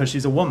detained because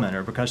she's a woman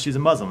or because she's a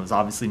Muslim? It's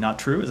obviously not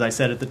true, as I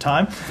said at the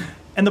time.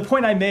 And the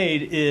point I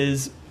made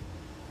is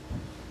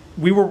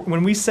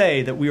when we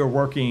say that we are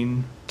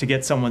working to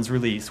get someone's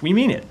release, we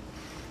mean it.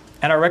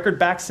 And our record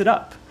backs it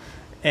up.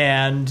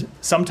 And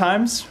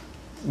sometimes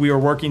we are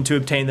working to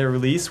obtain their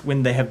release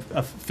when they have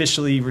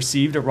officially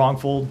received a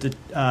wrongful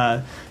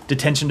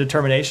detention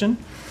determination.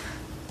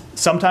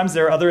 Sometimes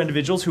there are other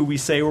individuals who we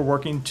say we're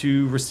working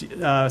to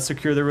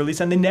secure their release,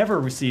 and they never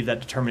receive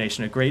that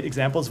determination. A great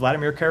example is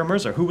Vladimir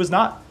Kara-Murza, who was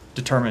not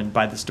determined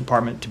by this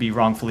department to be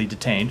wrongfully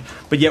detained,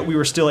 but yet we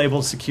were still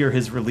able to secure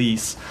his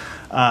release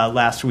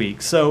last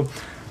week. So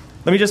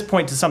let me just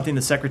point to something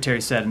the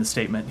Secretary said in the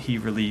statement he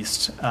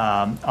released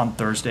on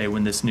Thursday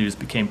when this news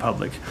became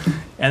public.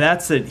 And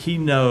that's that he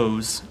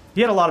knows,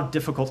 he had a lot of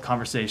difficult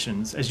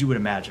conversations, as you would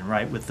imagine,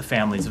 right, with the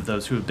families of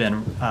those who have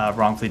been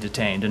wrongfully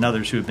detained and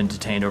others who have been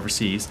detained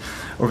overseas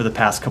over the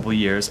past couple of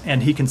years.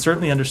 And he can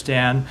certainly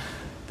understand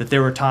that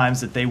there were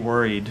times that they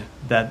worried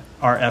that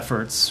our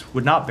efforts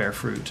would not bear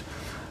fruit.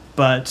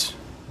 But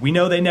We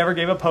know they never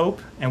gave up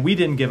hope, and we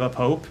didn't give up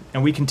hope,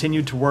 and we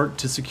continued to work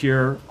to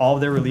secure all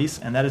of their release,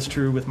 and that is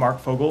true with Mark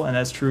Fogel, and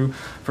that's true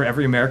for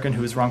every American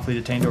who is wrongfully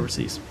detained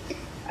overseas.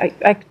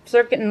 I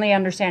certainly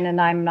understand, and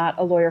I'm not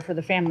a lawyer for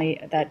the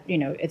family, that, you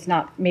know, it's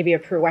not maybe a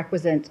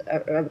prerequisite,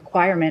 a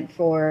requirement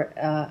for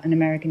an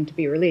American to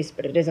be released,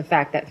 but it is a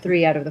fact that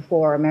 3 out of the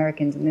 4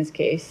 Americans in this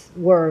case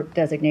were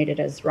designated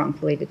as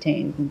wrongfully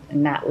detained,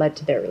 and that led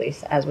to their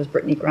release, as was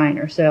Brittany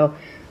Griner. So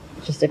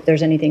just if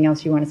there's anything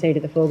else you want to say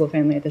to the Fogel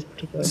family at this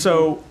particular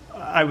So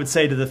I would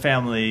say to the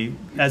family,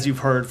 as you've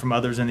heard from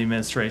others in the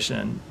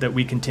administration, that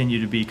we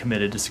continue to be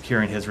committed to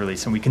securing his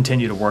release, and we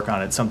continue to work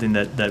on it, something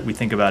that we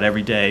think about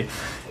every day.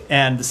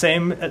 And the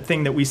same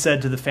thing that we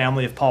said to the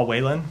family of Paul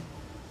Whelan,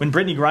 when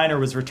Brittany Griner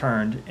was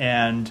returned,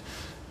 and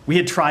we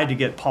had tried to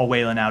get Paul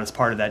Whelan out as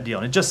part of that deal,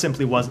 and it just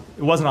simply wasn't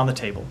on the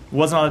table. It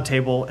wasn't on the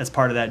table as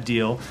part of that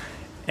deal.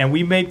 And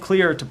we made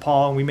clear to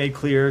Paul, and we made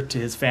clear to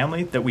his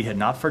family that we had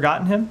not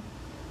forgotten him,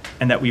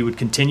 and that we would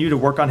continue to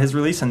work on his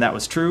release, and that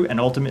was true, and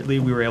ultimately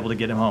we were able to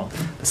get him home.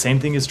 The same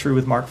thing is true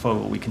with Mark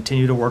Fogel. We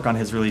continue to work on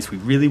his release. We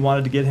really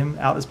wanted to get him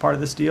out as part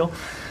of this deal.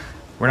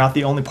 We're not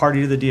the only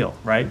party to the deal,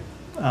 right?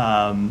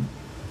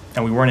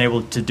 And we weren't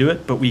able to do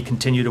it, but we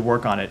continue to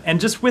work on it. And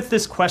just with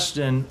this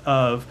question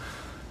of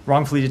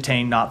wrongfully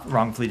detained, not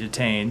wrongfully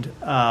detained,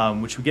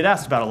 which we get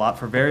asked about a lot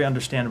for very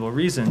understandable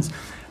reasons,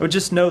 I would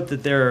just note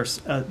that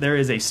there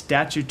is a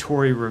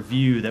statutory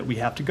review that we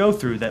have to go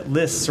through that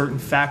lists certain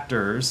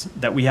factors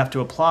that we have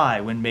to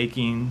apply when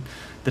making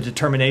the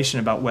determination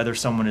about whether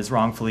someone is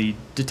wrongfully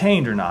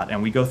detained or not.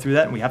 And we go through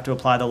that, and we have to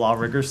apply the law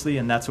rigorously,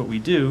 and that's what we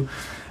do.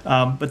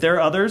 But there are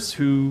others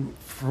who,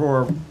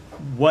 for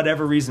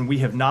whatever reason, we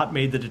have not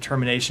made the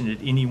determination at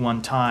any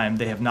one time.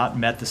 They have not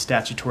met the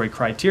statutory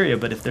criteria.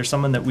 But if there's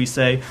someone that we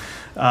say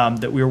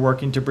that we're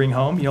working to bring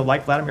home, you know,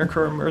 like Vladimir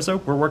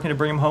Kara-Murza, we're working to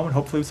bring him home, and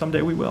hopefully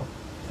someday we will.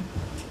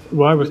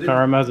 Why was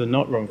Kara-Murza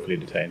not wrongfully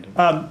detained?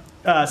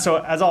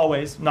 So as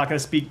always, I'm not going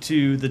to speak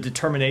to the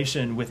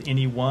determination with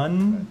any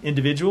one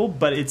individual,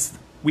 but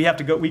we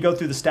go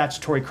through the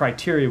statutory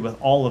criteria with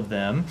all of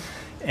them,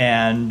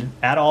 and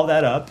add all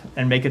that up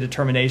and make a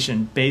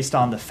determination based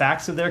on the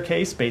facts of their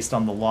case, based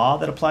on the law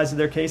that applies to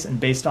their case, and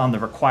based on the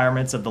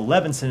requirements of the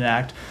Levinson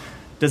Act.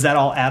 Does that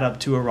all add up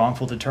to a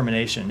wrongful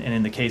determination? And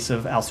in the case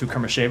of Alsu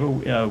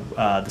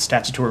Kurmasheva, the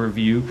statutory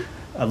review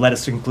led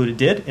us to conclude it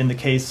did. In the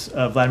case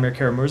of Vladimir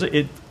Kara-Murza,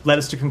 it led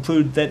us to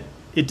conclude that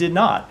it did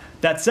not.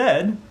 That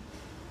said,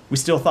 we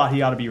still thought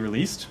he ought to be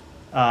released.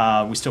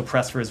 We still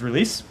pressed for his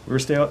release. We were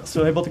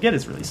still able to get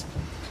his release.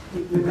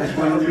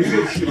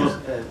 She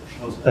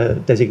was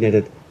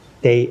designated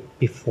day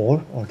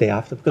before or day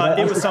after? Because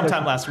it was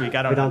sometime last week.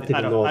 I don't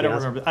remember.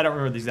 I don't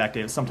remember the exact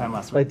date. It was sometime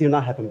last week. But it did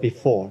not happen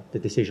before the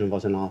decision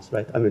was announced,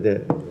 right? I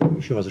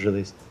mean, she was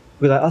released.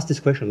 Because I asked this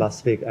question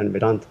last week, and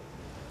Vedant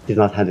did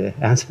not have the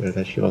answer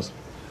that she was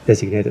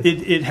designated.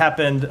 It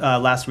happened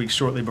last week,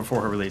 shortly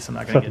before her release. I'm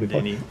not going to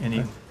get into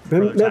any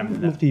further time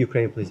than that. Move to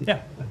Ukraine, please.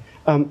 Yeah.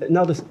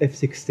 Now the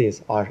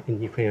F-16s are in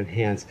Ukrainian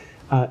hands.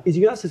 Is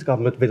the United States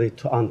government willing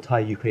to untie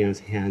Ukraine's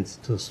hands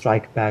to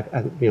strike back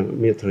at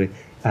military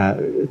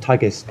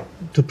targets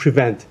to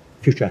prevent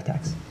future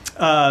attacks?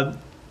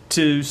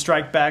 To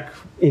strike back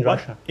in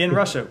Russia. In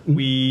Russia,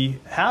 we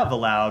have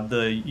allowed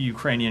the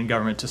Ukrainian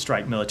government to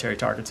strike military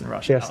targets in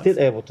Russia. They are still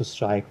able to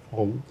strike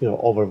from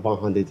over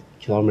 100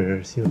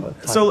 kilometers.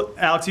 So,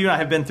 Alex, you and I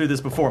have been through this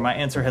before. My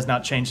answer has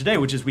not changed today,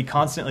 which is we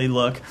constantly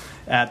look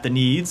at the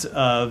needs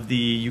of the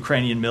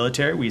Ukrainian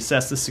military. We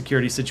assess the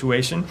security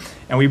situation,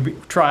 and we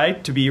try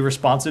to be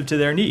responsive to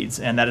their needs.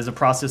 And that is a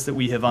process that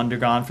we have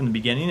undergone from the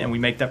beginning. And we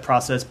make that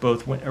process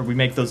we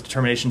make those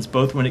determinations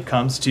both when it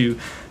comes to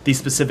the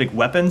specific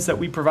weapons that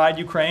we provide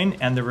Ukraine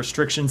and the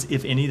restrictions,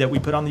 if any, that we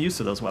put on the use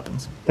of those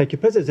weapons. Thank you.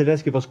 President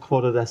Zelensky was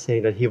quoted as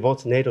saying that he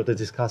wants NATO to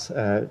discuss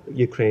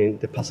Ukraine,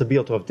 the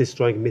possibility of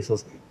destroying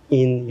missiles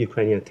in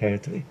Ukrainian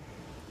territory.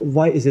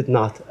 Why is it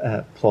not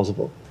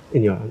plausible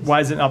in your eyes? Why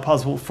is it not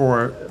possible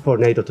for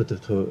NATO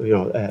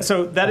to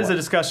So that is a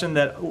discussion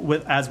that,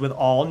 as with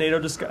all NATO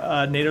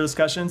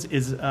discussions,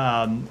 is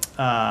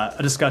a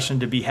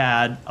discussion to be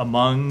had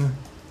among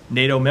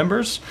NATO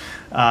members,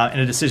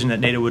 and a decision that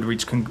NATO would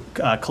reach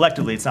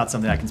collectively. It's not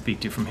something I can speak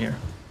to from here.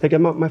 Okay,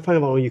 my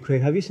final one on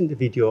Ukraine. Have you seen the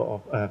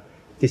video of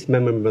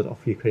dismemberment of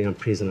Ukrainian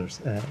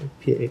prisoners,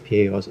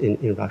 PAOs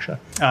in Russia?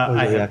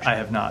 I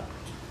have not.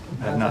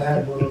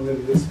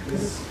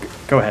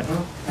 Go ahead.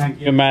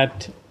 Thank you,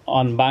 Matt.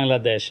 On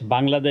Bangladesh.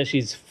 Bangladesh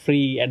is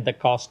free at the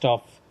cost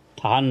of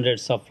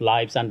hundreds of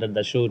lives under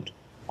the shoot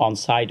on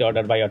site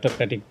ordered by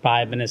autocratic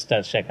Prime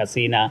Minister Sheikh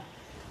Hasina.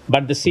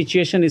 But the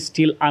situation is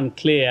still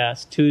unclear.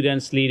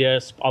 Students,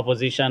 leaders,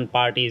 opposition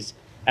parties,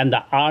 and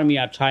the army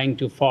are trying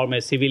to form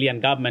a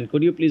civilian government.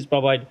 Could you please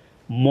provide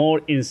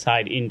more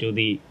insight into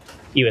the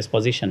U.S.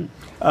 position?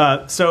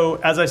 So,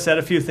 as I said,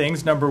 a few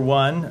things. Number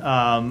one,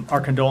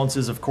 our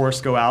condolences, of course,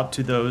 go out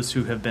to those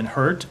who have been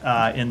hurt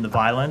in the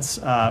violence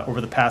over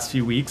the past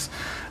few weeks.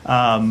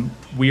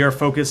 We are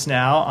focused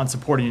now on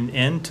supporting an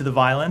end to the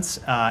violence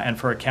and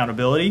for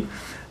accountability.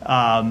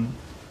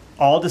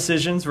 all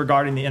decisions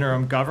regarding the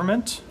interim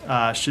government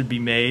should be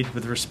made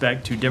with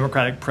respect to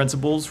democratic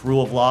principles,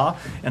 rule of law,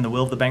 and the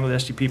will of the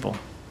Bangladeshi people.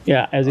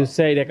 Yeah, as you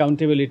said,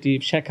 accountability.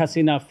 If Sheikh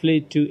Hasina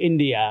fled to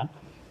India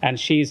and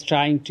she is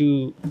trying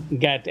to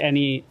get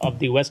any of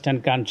the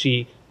Western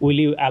country, will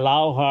you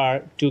allow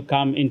her to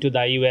come into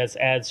the U.S.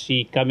 as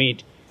she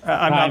commit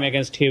crime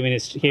against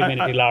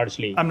humanity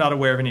largely? I'm not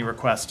aware of any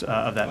request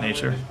of that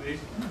nature.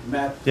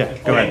 Matt, Yeah,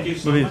 go ahead.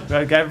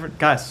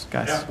 Guys,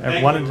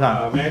 one at a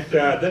time. Matt,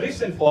 the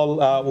recent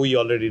fall, we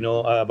already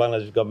know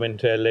Bangladesh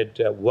government led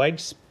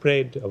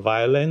widespread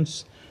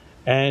violence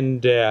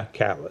and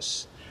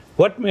chaos.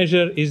 What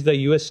measure is the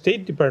U.S.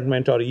 State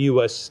Department or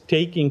U.S.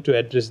 taking to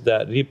address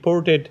the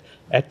reported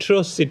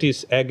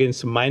atrocities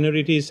against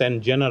minorities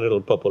and general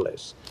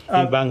populace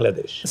in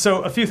Bangladesh?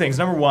 So a few things.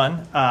 Number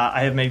one,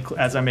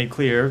 as I made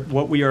clear,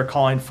 what we are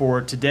calling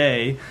for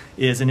today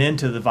is an end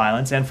to the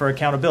violence and for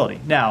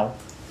accountability. Now,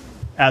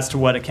 as to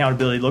what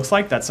accountability looks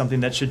like, that's something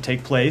that should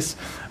take place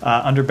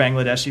under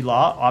Bangladeshi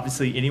law.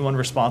 Obviously, anyone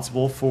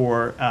responsible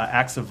for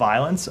acts of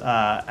violence,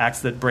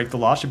 acts that break the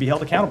law, should be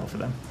held accountable for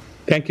them.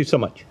 Thank you so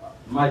much.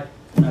 Matt,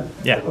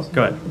 Yeah,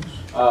 go ahead.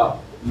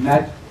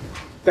 Matt,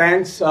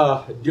 thanks.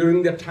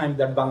 During the time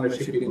that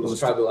Bangladeshi people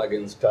struggled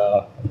against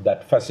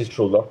that fascist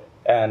ruler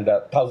and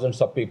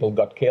thousands of people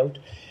got killed,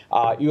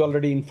 you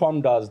already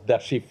informed us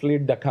that she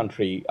fled the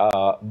country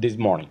this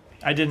morning.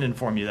 I didn't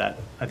inform you that.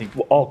 I think.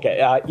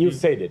 Okay, you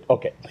said it.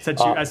 Okay.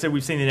 I said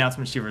we've seen the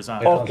announcement she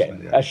resigned. Okay,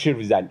 she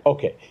resigned.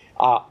 Okay.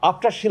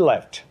 After she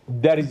left,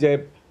 there is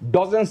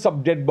dozens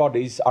of dead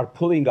bodies are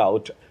pulling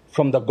out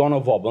from the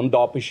Ganabhavan, the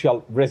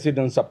official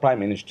residence of Prime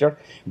Minister.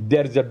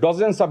 There's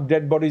dozens of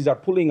dead bodies are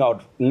pulling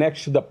out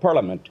next to the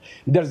parliament.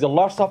 There's a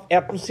lots of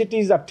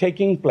atrocities are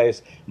taking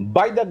place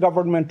by the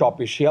government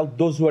official,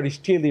 those who are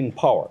still in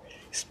power,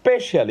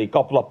 especially a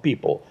couple of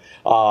people.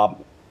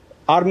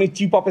 Army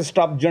Chief of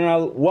Staff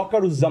General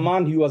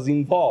Waqaruzzaman, he was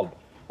involved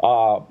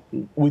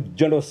with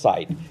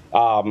genocide.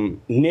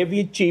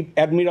 Navy Chief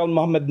Admiral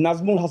Mohammed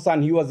Nazmul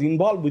Hassan, he was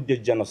involved with the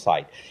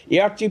genocide.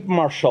 Air Chief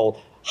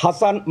Marshal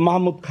Hassan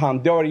Mahmud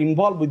Khan, they were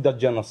involved with the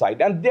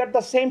genocide. And they're the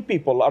same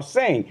people are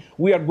saying,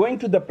 we are going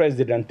to the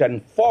president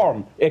and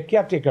form a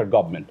caretaker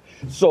government.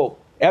 So,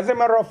 as a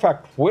matter of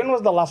fact, when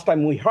was the last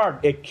time we heard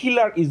a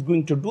killer is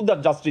going to do the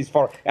justice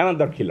for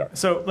another killer?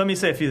 So let me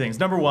say a few things.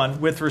 Number one,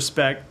 with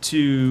respect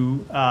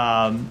to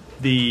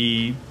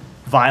the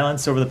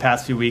violence over the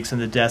past few weeks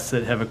and the deaths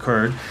that have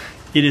occurred,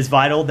 it is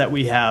vital that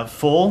we have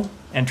full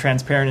and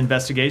transparent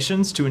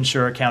investigations to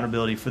ensure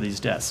accountability for these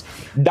deaths.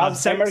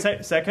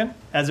 Second,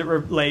 as it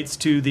relates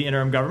to the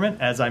interim government,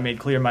 as I made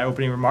clear in my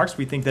opening remarks,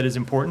 we think that it's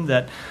important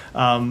that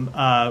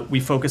we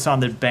focus on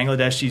the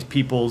Bangladeshi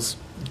people's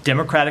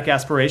democratic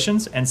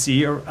aspirations and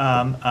see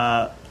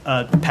a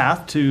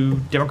path to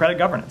democratic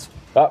governance.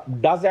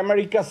 Does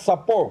America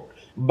support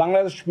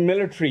Bangladesh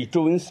military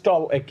to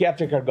install a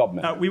caretaker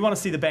government? We want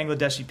to see the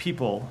Bangladeshi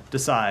people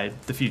decide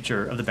the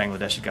future of the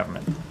Bangladeshi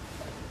government.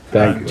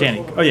 Thank you.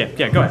 Jenny. Oh, yeah,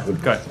 go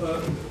ahead. Go ahead.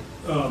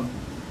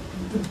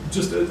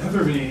 Has there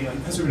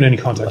been any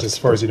contact, as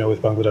far as you know,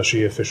 with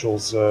Bangladeshi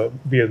officials,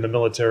 be it in the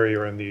military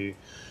or in the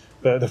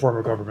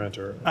former government?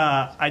 Or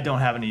I don't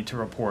have any to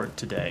report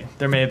today.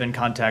 There may have been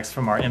contacts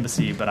from our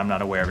embassy, but I'm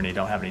not aware of any.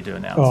 Don't have any to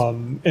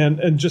announce.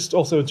 And just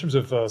also in terms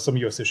of some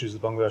U.S. issues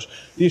with Bangladesh,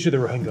 the issue of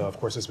the Rohingya, of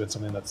course, has been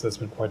something that's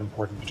been quite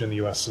important between the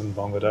U.S. and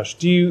Bangladesh.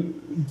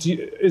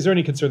 Is there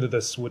any concern that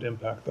this would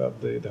impact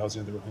the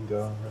housing of the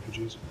Rohingya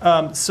refugees?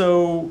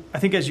 So I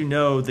think, as you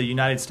know, the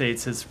United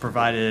States has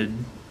provided.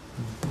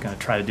 I'm going to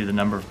try to do the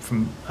number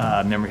from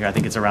memory here. I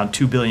think it's around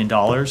 $2 billion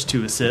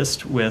to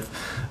assist with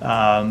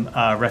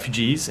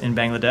refugees in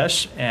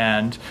Bangladesh.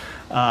 And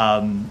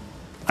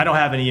I don't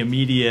have any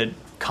immediate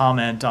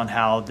comment on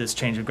how this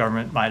change of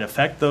government might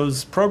affect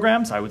those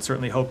programs. I would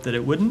certainly hope that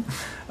it wouldn't.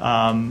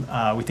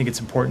 We think it's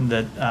important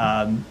that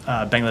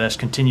Bangladesh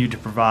continue to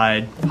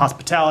provide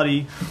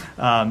hospitality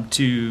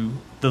to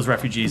those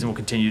refugees, and we'll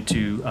continue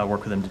to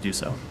work with them to do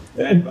so.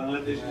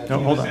 No,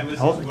 hold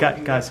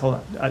on. Guys, hold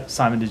on.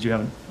 Simon, did you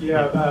have an...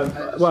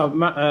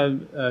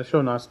 Yeah,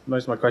 Sean asked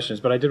most of my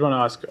questions, but I did want to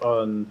ask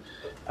on,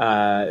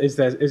 is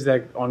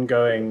there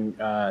ongoing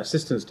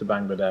assistance to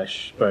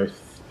Bangladesh,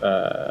 both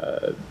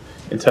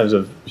in terms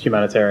of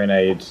humanitarian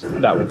aid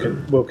that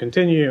will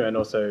continue, and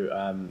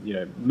also,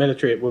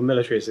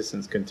 military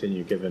assistance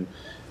continue, given,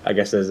 I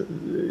guess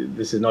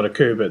this is not a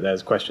coup, but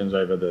there's questions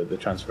over the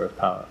transfer of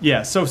power.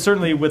 Yeah, so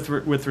certainly with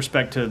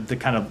respect to the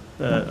kind of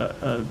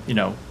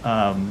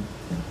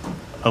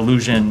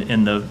allusion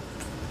in the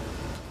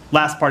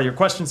last part of your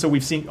question, so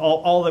we've seen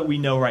all that we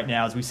know right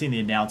now is we've seen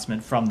the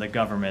announcement from the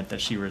government that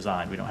she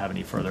resigned. We don't have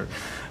any further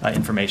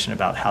information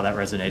about how that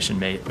resignation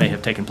may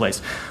have taken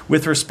place.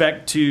 With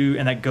respect to,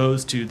 and that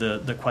goes to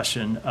the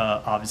question,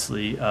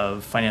 obviously,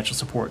 of financial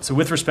support. So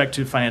with respect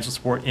to financial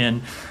support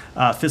in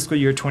fiscal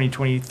year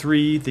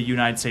 2023, the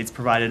United States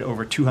provided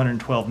over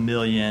 $212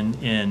 million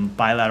in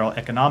bilateral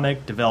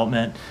economic,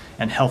 development,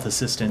 and health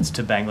assistance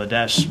to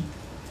Bangladesh.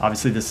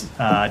 Obviously,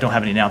 I don't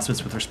have any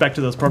announcements with respect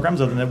to those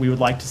programs, other than that we would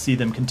like to see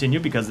them continue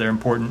because they're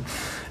important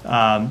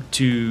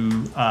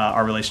to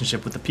our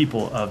relationship with the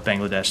people of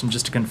Bangladesh. And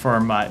just to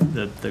confirm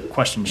the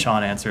question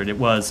Sean answered, it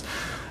was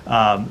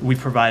we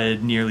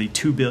provided nearly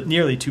 $2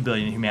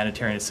 billion in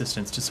humanitarian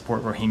assistance to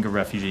support Rohingya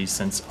refugees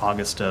since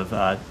August of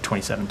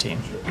 2017.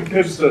 Can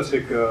I just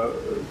take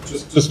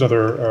just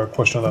another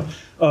question on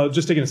that?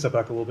 Just taking a step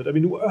back a little bit. I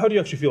mean, how do you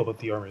actually feel about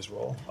the Army's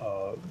role?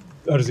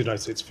 How does the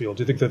United States feel?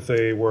 Do you think that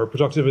they were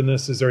productive in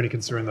this? Is there any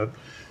concern that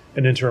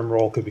an interim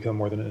role could become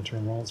more than an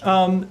interim role?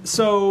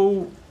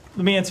 So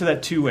let me answer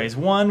that two ways.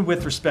 One,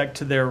 with respect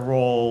to their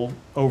role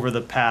over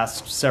the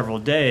past several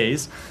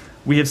days,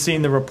 we have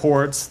seen the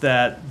reports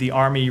that the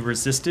Army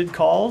resisted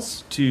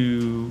calls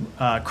to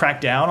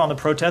crack down on the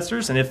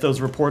protesters, and if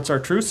those reports are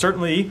true,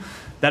 certainly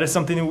that is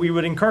something that we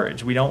would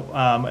encourage. We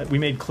don't. We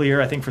made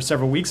clear, I think, for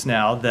several weeks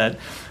now that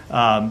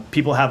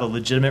people have a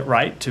legitimate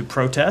right to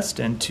protest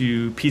and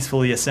to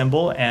peacefully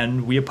assemble,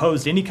 and we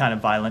opposed any kind of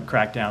violent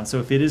crackdown. So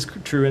if it is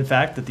true, in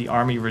fact, that the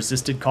Army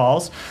resisted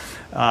calls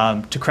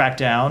to crack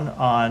down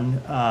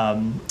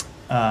on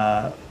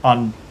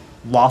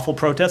lawful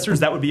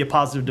protesters, that would be a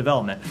positive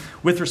development.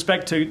 With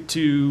respect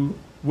to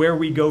where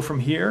we go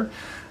from here,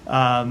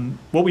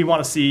 what we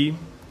want to see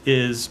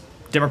is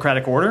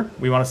democratic order.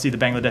 We want to see the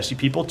Bangladeshi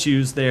people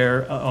choose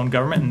their own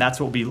government, and that's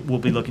what we'll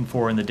be looking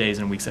for in the days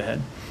and weeks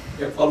ahead.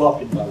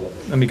 Follow-up in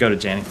Bangladesh. Let me go to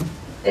Janie.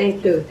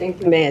 Thank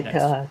you,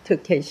 Matt. Two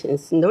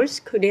questions.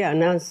 North Korea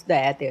announced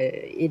that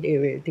it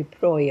will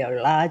deploy a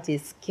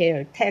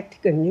large-scale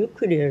tactical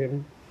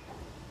nuclear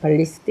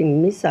ballistic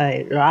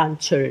missile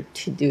launcher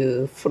to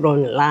the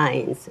front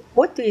lines.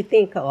 What do you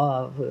think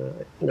of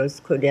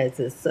North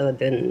Korea's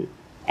sudden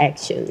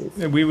actions?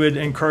 We would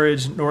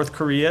encourage North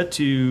Korea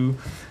to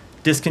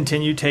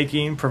discontinue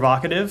taking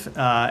provocative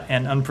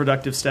and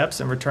unproductive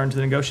steps and return to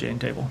the negotiating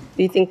table.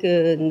 Do you think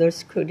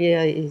North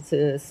Korea's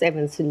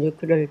seventh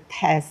nuclear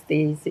test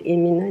is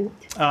imminent?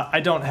 I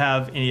don't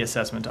have any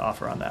assessment to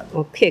offer on that.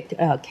 A quick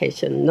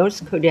question.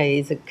 North Korea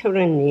is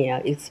currently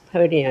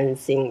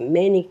experiencing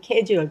many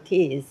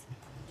casualties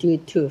due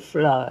to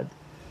flood.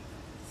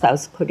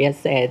 South Korea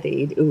said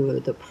it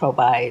would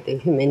provide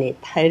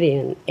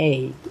humanitarian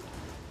aid,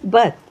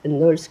 but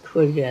North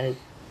Korea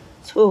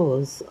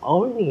chose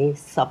only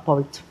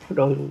support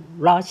from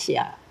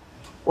Russia.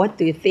 What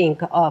do you think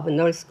of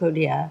North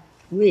Korea,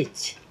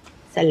 which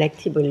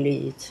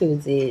selectively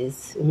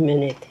chooses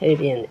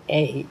humanitarian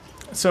aid?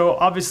 So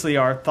obviously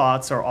our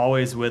thoughts are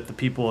always with the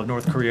people of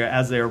North Korea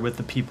as they are with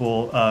the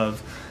people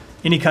of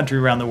any country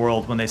around the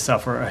world when they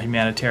suffer a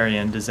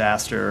humanitarian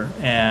disaster.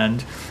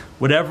 And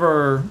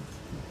whatever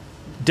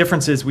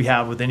differences we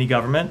have with any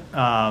government,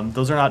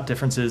 those are not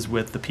differences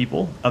with the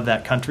people of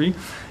that country.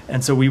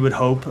 And so we would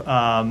hope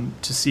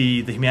to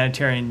see the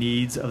humanitarian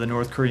needs of the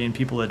North Korean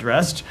people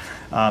addressed.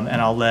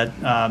 And I'll let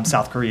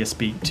South Korea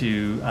speak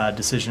to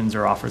decisions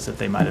or offers that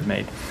they might have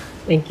made.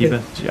 Thank you.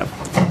 Eva, do you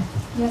have?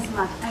 Yes,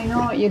 Matt. I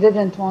know you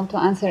didn't want to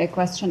answer a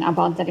question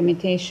about the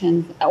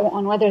limitations,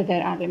 on whether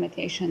there are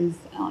limitations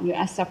on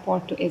U.S.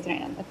 support to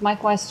Israel. But my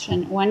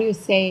question, when you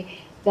say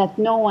that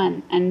no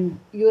one, and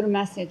your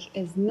message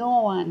is no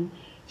one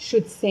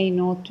should say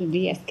no to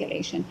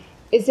de-escalation,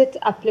 is it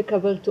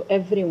applicable to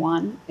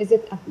everyone? Is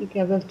it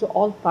applicable to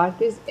all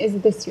parties?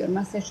 Is this your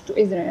message to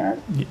Israel?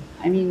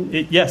 I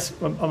mean... Yes.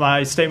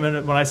 My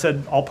statement, when I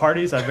said all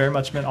parties, I very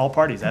much meant all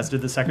parties, as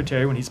did the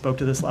Secretary when he spoke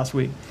to this last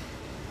week.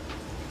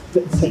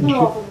 Thank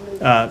you.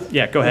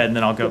 Yeah, go ahead, and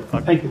then I'll go.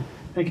 Thank you.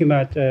 Thank you,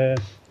 Matt. The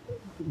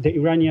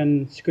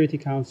Iranian Security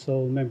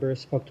Council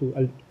members spoke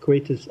to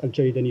Kuwait's Al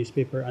Jarida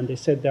newspaper, and they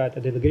said that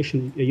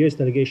a U.S.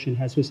 delegation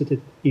has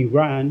visited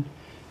Iran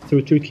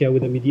through Turkey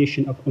with the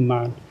mediation of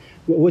Oman.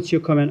 What's your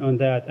comment on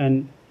that?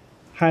 And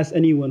has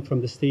anyone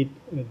from the State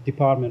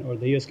Department or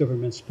the U.S.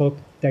 government spoke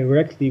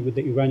directly with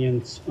the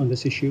Iranians on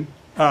this issue?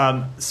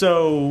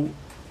 So,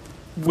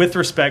 with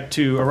respect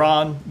to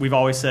Iran, we've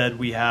always said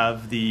we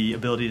have the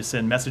ability to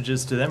send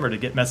messages to them or to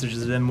get messages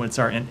to them when it's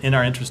in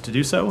our interest to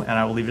do so, and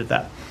I will leave it at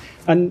that.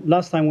 And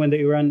last time when the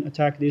Iran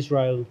attacked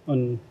Israel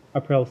on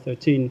April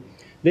 13,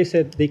 they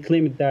said they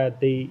claimed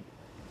that they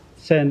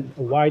sent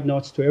wide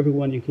notes to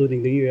everyone,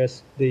 including the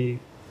U.S. They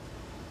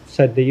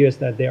said the U.S.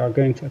 that they are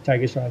going to attack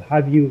Israel.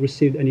 Have you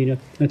received any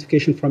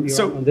notification from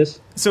Iran on this?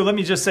 So let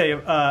me just say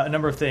a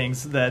number of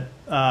things. That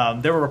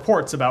there were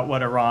reports about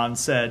what Iran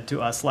said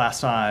to us last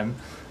time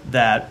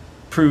that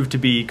proved to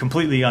be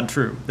completely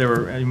untrue. There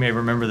were, you may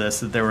remember this,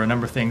 that there were a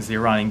number of things the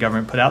Iranian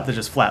government put out that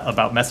just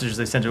about messages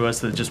they sent to us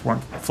that just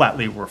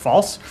were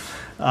false.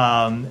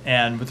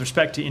 And with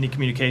respect to any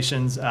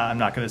communications, I'm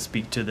not going to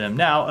speak to them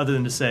now, other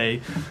than to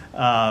say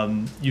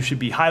you should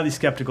be highly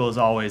skeptical, as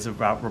always,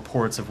 about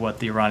reports of what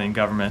the Iranian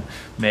government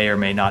may or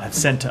may not have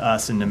sent to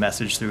us in a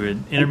message through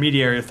an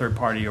intermediary, a third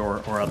party,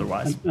 or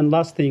otherwise. And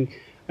last thing,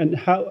 and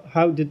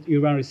how did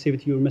Iran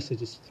receive your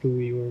messages through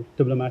your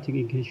diplomatic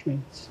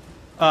engagements?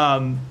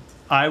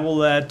 I will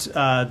let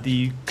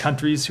the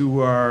countries who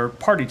are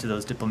party to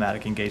those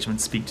diplomatic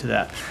engagements speak to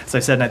that. As I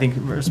said, and I think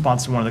in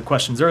response to one of the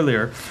questions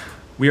earlier,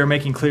 we are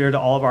making clear to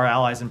all of our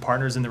allies and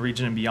partners in the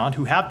region and beyond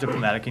who have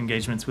diplomatic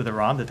engagements with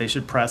Iran that they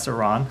should press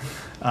Iran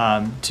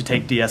to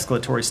take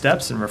de-escalatory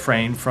steps and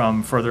refrain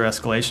from further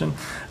escalation.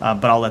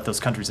 But I'll let those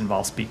countries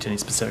involved speak to any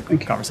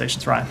specific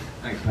conversations. Ryan.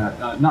 Thanks,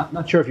 Matt.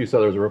 Not sure if you saw,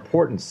 there was a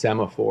report in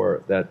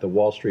Semaphore that the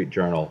Wall Street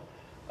Journal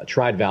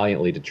tried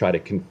valiantly to try to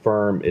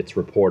confirm its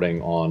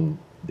reporting on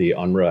the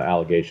UNRWA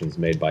allegations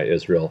made by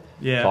Israel.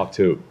 Yeah. Talked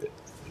to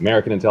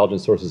American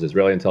intelligence sources,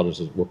 Israeli intelligence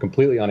sources, were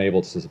completely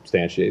unable to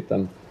substantiate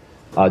them.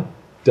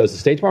 Does the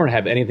State Department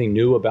have anything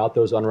new about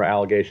those UNRWA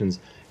allegations?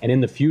 And in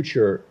the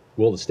future,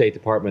 will the State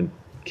Department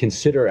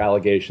consider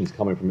allegations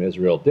coming from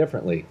Israel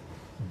differently,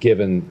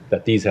 given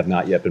that these have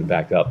not yet been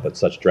backed up, but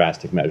such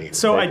drastic measures?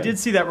 So I did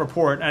see that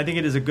report, and I think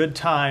it is a good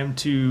time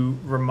to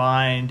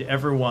remind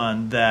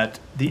everyone that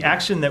the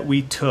action that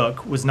we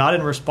took was not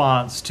in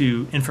response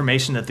to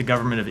information that the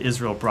government of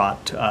Israel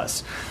brought to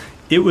us.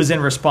 It was in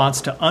response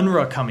to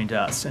UNRWA coming to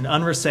us, and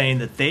UNRWA saying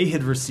that they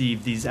had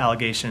received these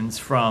allegations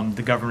from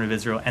the government of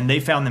Israel, and they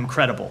found them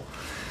credible.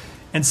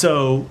 And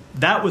so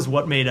that was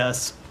what led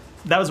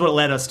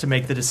us to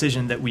make the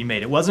decision that we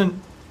made. It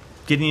wasn't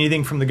getting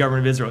anything from the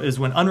government of Israel. It was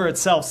when UNRWA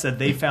itself said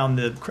they found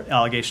the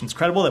allegations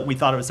credible that we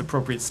thought it was an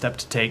appropriate step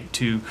to take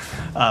to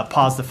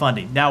pause the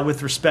funding. Now,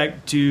 with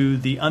respect to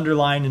the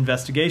underlying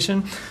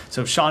investigation,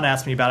 so Sean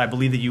asked me about it. I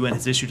believe the UN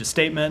has issued a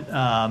statement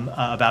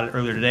about it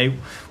earlier today.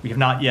 We have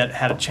not yet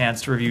had a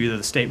chance to review either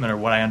the statement or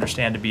what I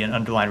understand to be an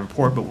underlying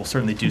report, but we'll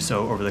certainly do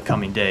so over the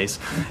coming days,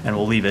 and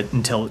we'll leave it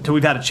until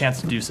we've had a chance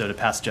to do so to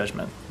pass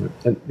judgment.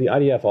 And the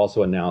IDF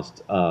also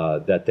announced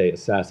that they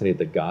assassinated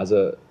the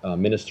Gaza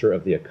Minister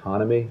of the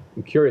Economy.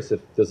 I'm curious,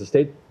 does the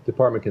State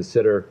Department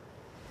consider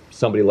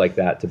somebody like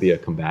that to be a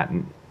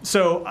combatant?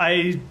 So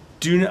I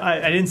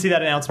didn't see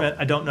that announcement.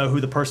 I don't know who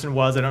the person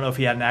was. I don't know if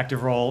he had an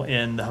active role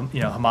in the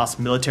Hamas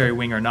military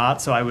wing or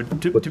not. So I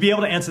would to be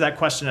able to answer that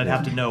question, I'd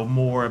have to know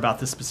more about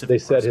the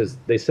specific person.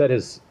 They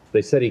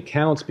said he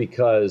counts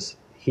because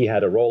he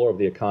had a role over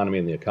the economy,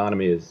 and the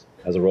economy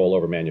has a role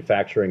over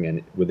manufacturing,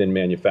 and within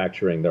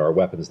manufacturing there are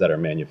weapons that are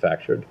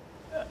manufactured.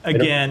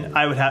 Again,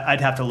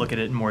 I'd have to look at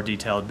it in more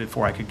detail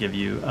before I could give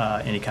you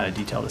any kind of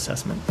detailed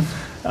assessment.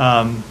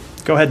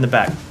 Go ahead in the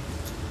back.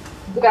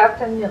 Good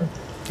afternoon.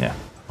 Yeah.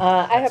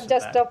 I have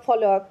just a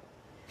follow-up.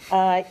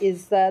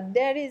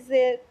 There is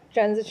a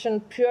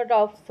transition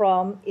period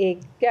from a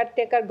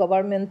caretaker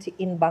government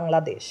in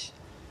Bangladesh.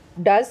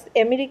 Does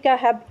America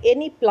have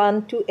any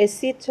plan to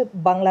assist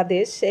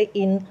Bangladesh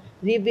in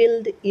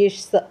rebuild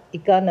its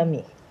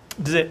economy?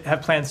 Does it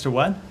have plans to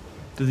what?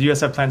 Does the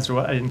U.S. have plans to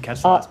what? I didn't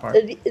catch the last part.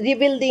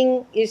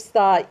 Rebuilding its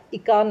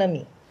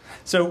economy.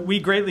 So we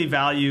greatly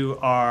value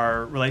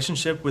our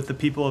relationship with the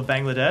people of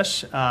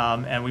Bangladesh,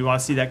 and we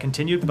want to see that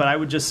continued. But I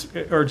would just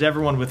urge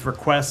everyone with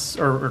requests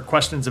or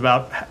questions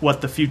about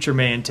what the future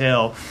may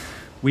entail.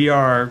 We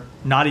are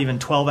not even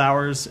 12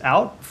 hours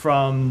out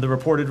from the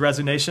reported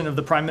resignation of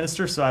the Prime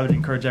Minister, so I would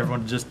encourage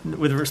everyone to just,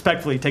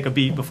 respectfully, take a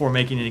beat before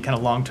making any kind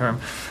of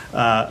long-term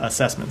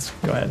assessments.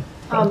 Go ahead.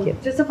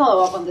 Just to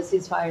follow up on the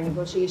ceasefire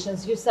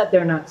negotiations, you said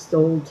they're not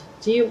stalled.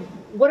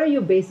 What are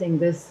you basing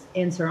this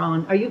answer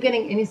on? Are you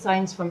getting any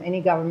signs from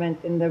any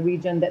government in the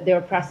region that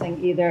they're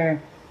pressing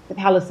either the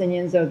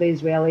Palestinians or the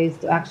Israelis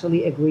to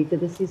actually agree to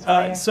the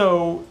ceasefire?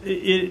 So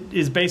it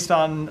is based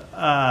on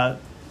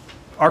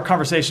our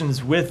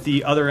conversations with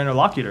the other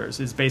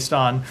interlocutors, is based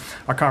on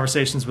our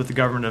conversations with the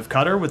government of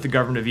Qatar, with the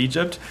government of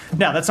Egypt.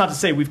 Now, that's not to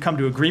say we've come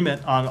to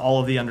agreement on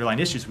all of the underlying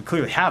issues. We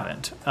clearly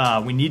haven't.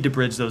 We need to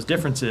bridge those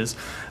differences,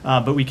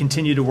 but we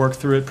continue to work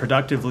through it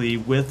productively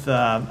with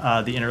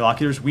the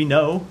interlocutors. We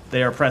know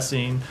they are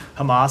pressing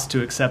Hamas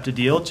to accept a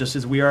deal, just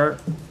as we are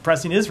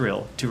pressing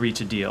Israel to reach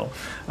a deal,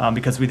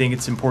 because we think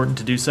it's important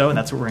to do so, and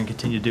that's what we're going to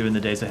continue to do in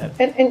the days ahead.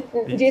 And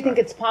do you think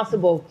it's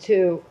possible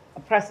to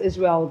press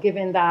Israel,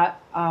 given that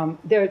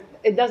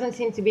it doesn't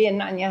seem to be in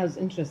Netanyahu's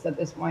interest at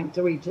this point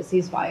to reach a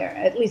ceasefire?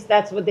 At least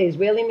that's what the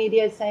Israeli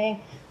media is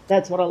saying.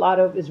 That's what a lot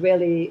of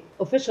Israeli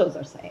officials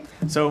are saying.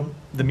 So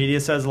the media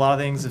says a lot of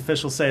things.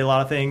 Officials say a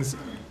lot of things.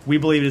 We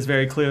believe it is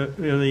very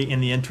clearly in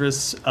the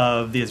interests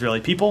of the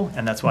Israeli people,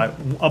 and that's why,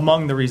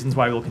 among the reasons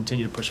why we'll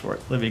continue to push for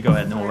it. Olivia, go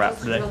ahead, and then we'll wrap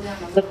for today. Drill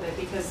down a little bit,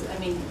 because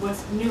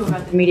what's new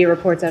about the media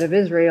reports out of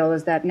Israel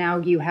is that now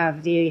you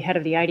have the head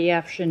of the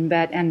IDF, Shin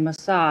Bet, and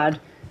Mossad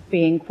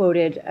being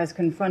quoted as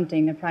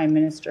confronting the prime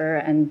minister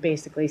and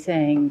basically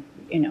saying,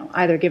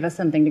 either give us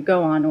something to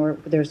go on or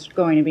there's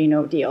going to be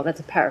no deal. That's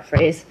a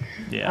paraphrase.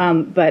 Yeah.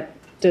 But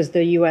does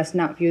the U.S.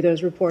 not view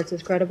those reports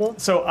as credible?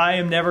 So I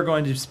am never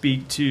going to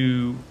speak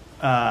to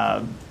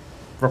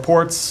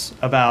reports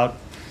about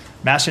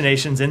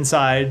machinations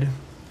inside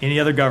any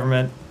other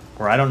government,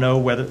 or I don't know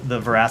whether the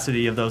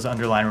veracity of those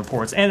underlying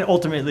reports. And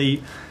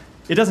ultimately,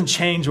 it doesn't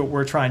change what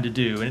we're trying to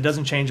do, and it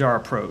doesn't change our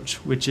approach,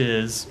 which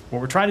is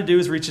what we're trying to do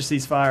is reach a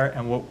ceasefire,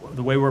 and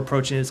the way we're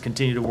approaching it is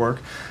continue to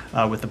work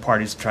with the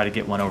parties to try to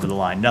get one over the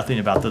line. Nothing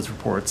about those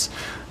reports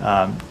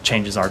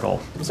changes our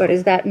goal. But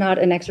is that not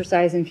an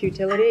exercise in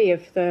futility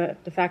if the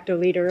de facto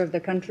leader of the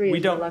country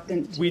is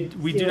reluctant to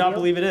We do not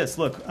believe it is.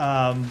 Look,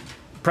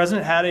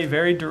 President had a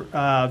very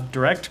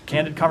direct,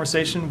 candid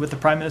conversation with the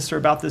Prime Minister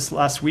about this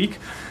last week,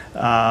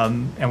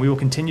 and we will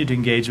continue to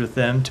engage with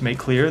them to make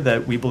clear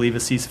that we believe a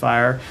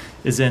ceasefire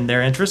is in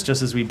their interest,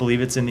 just as we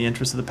believe it's in the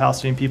interest of the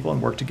Palestinian people,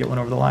 and work to get one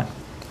over the line.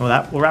 And with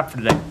that, we'll wrap for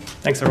today.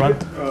 Thanks, everyone.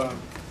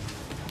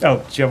 Oh,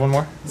 do you have one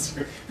more?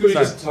 Can we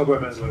just talk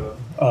about Venezuela?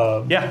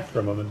 Yeah, for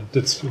a moment.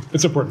 It's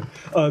important.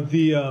 How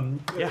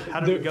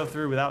did we go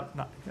through without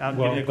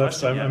giving a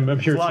question? I'm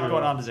here. There's a lot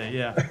going on today.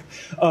 Yeah.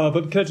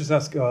 But can I just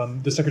ask?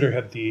 The secretary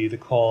had the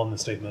call and the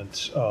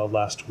statement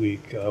last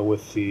week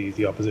with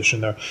the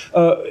opposition there.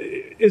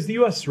 Is the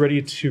U.S.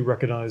 ready to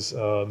recognize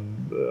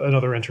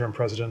another interim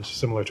president,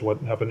 similar to what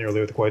happened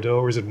earlier with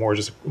Guaido, or is it more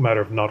just a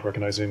matter of not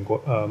recognizing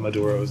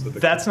Maduro as the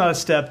victim? That's not a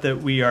step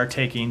that we are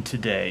taking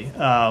today.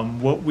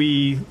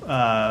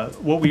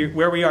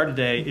 Where we are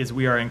today is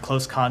we are in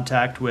close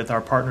contact with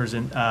our partners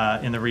in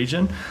the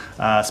region,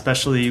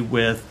 especially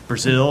with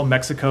Brazil,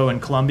 Mexico,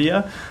 and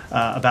Colombia,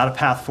 about a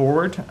path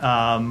forward.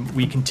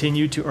 We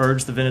continue to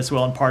urge the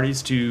Venezuelan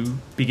parties to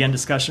begin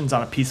discussions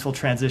on a peaceful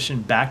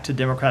transition back to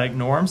democratic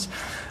norms.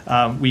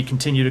 We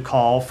continue to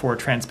call for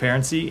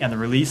transparency and the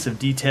release of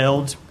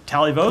detailed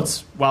tally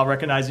votes, while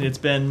recognizing it's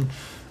been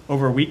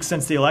over a week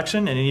since the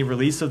election, and any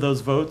release of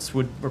those votes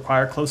would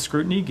require close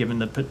scrutiny given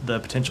the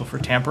potential for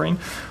tampering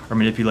or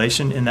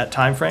manipulation in that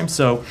time frame.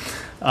 So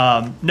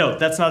no,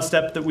 that's not a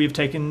step that we've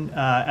taken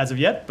as of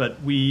yet,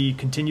 but we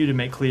continue to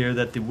make clear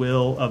that the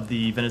will of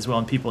the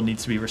Venezuelan people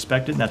needs to be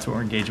respected, and that's what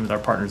we're engaging with our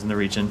partners in the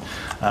region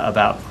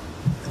about.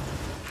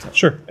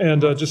 Sure.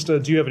 And do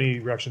you have any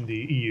reaction to the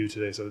EU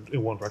today? So it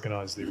won't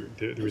recognize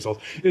the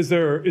results. Is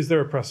there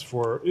a press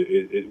for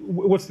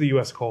what's the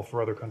U.S. call for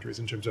other countries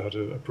in terms of how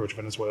to approach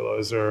Venezuela?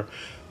 Is there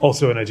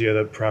also an idea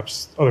that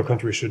perhaps other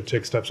countries should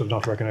take steps of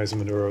not recognizing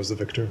Maduro as the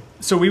victor?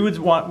 So we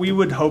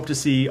would hope to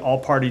see all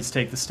parties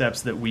take the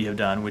steps that we have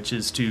done, which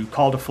is to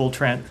call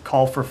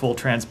for full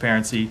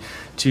transparency,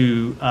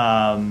 to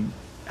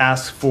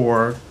ask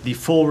for the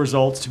full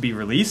results to be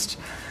released.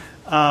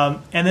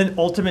 And then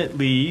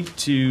ultimately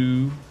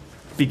to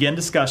begin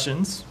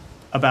discussions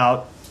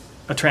about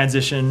a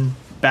transition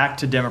back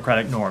to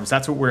democratic norms.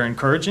 That's what we're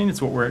encouraging.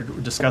 It's what we're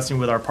discussing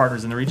with our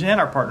partners in the region and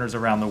our partners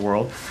around the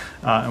world.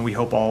 And we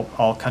hope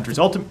all countries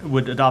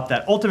would adopt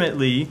that.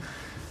 Ultimately,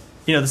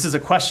 this is a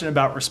question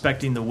about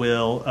respecting the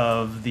will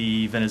of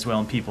the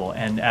Venezuelan people.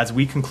 And as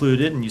we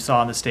concluded, and you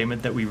saw in the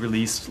statement that we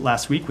released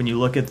last week, when you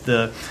look at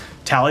the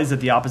tallies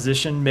that the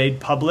opposition made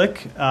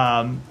public,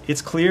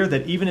 it's clear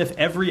that even if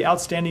every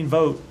outstanding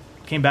vote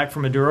came back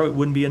from Maduro, it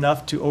wouldn't be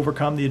enough to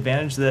overcome the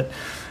advantage that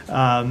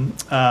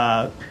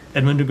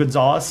Edmundo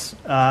Gonzalez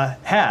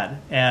had.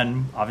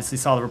 And obviously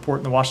saw the report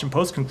in the Washington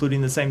Post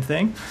concluding the same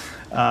thing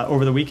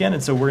over the weekend.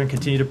 And so we're going to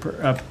continue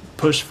to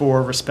push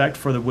for respect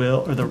for the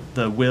will, or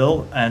the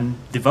will and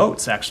the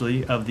votes,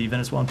 actually, of the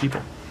Venezuelan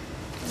people.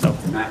 So,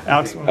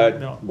 Alex,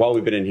 while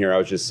we've been in here, I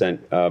was just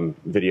sent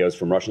videos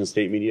from Russian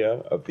state media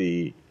of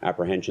the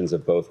apprehensions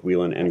of both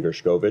Whelan and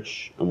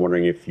Gershkovich. I'm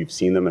wondering if you've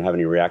seen them and have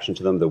any reaction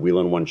to them. The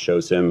Whelan one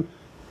shows him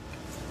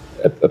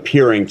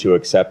appearing to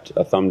accept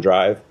a thumb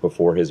drive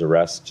before his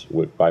arrest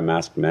by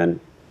masked men.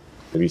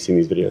 Have you seen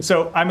these videos?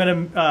 So I'm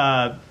going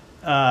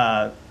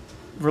to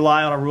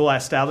rely on a rule I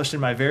established in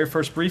my very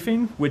first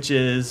briefing, which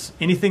is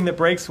anything that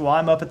breaks while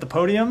I'm up at the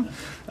podium,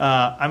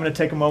 I'm going to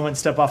take a moment,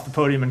 step off the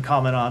podium, and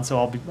comment on. So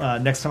I'll be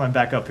next time I'm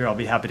back up here, I'll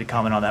be happy to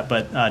comment on that.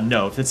 But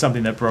no, if it's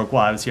something that broke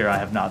while I was here, I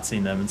have not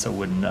seen them, and so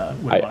wouldn't.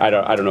 I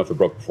don't know if it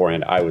broke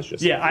beforehand. I was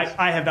just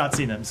I have not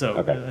seen them, so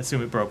okay. I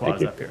assume it broke while I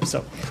was up here. So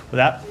with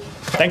that,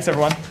 thanks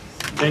everyone.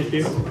 Thank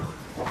you.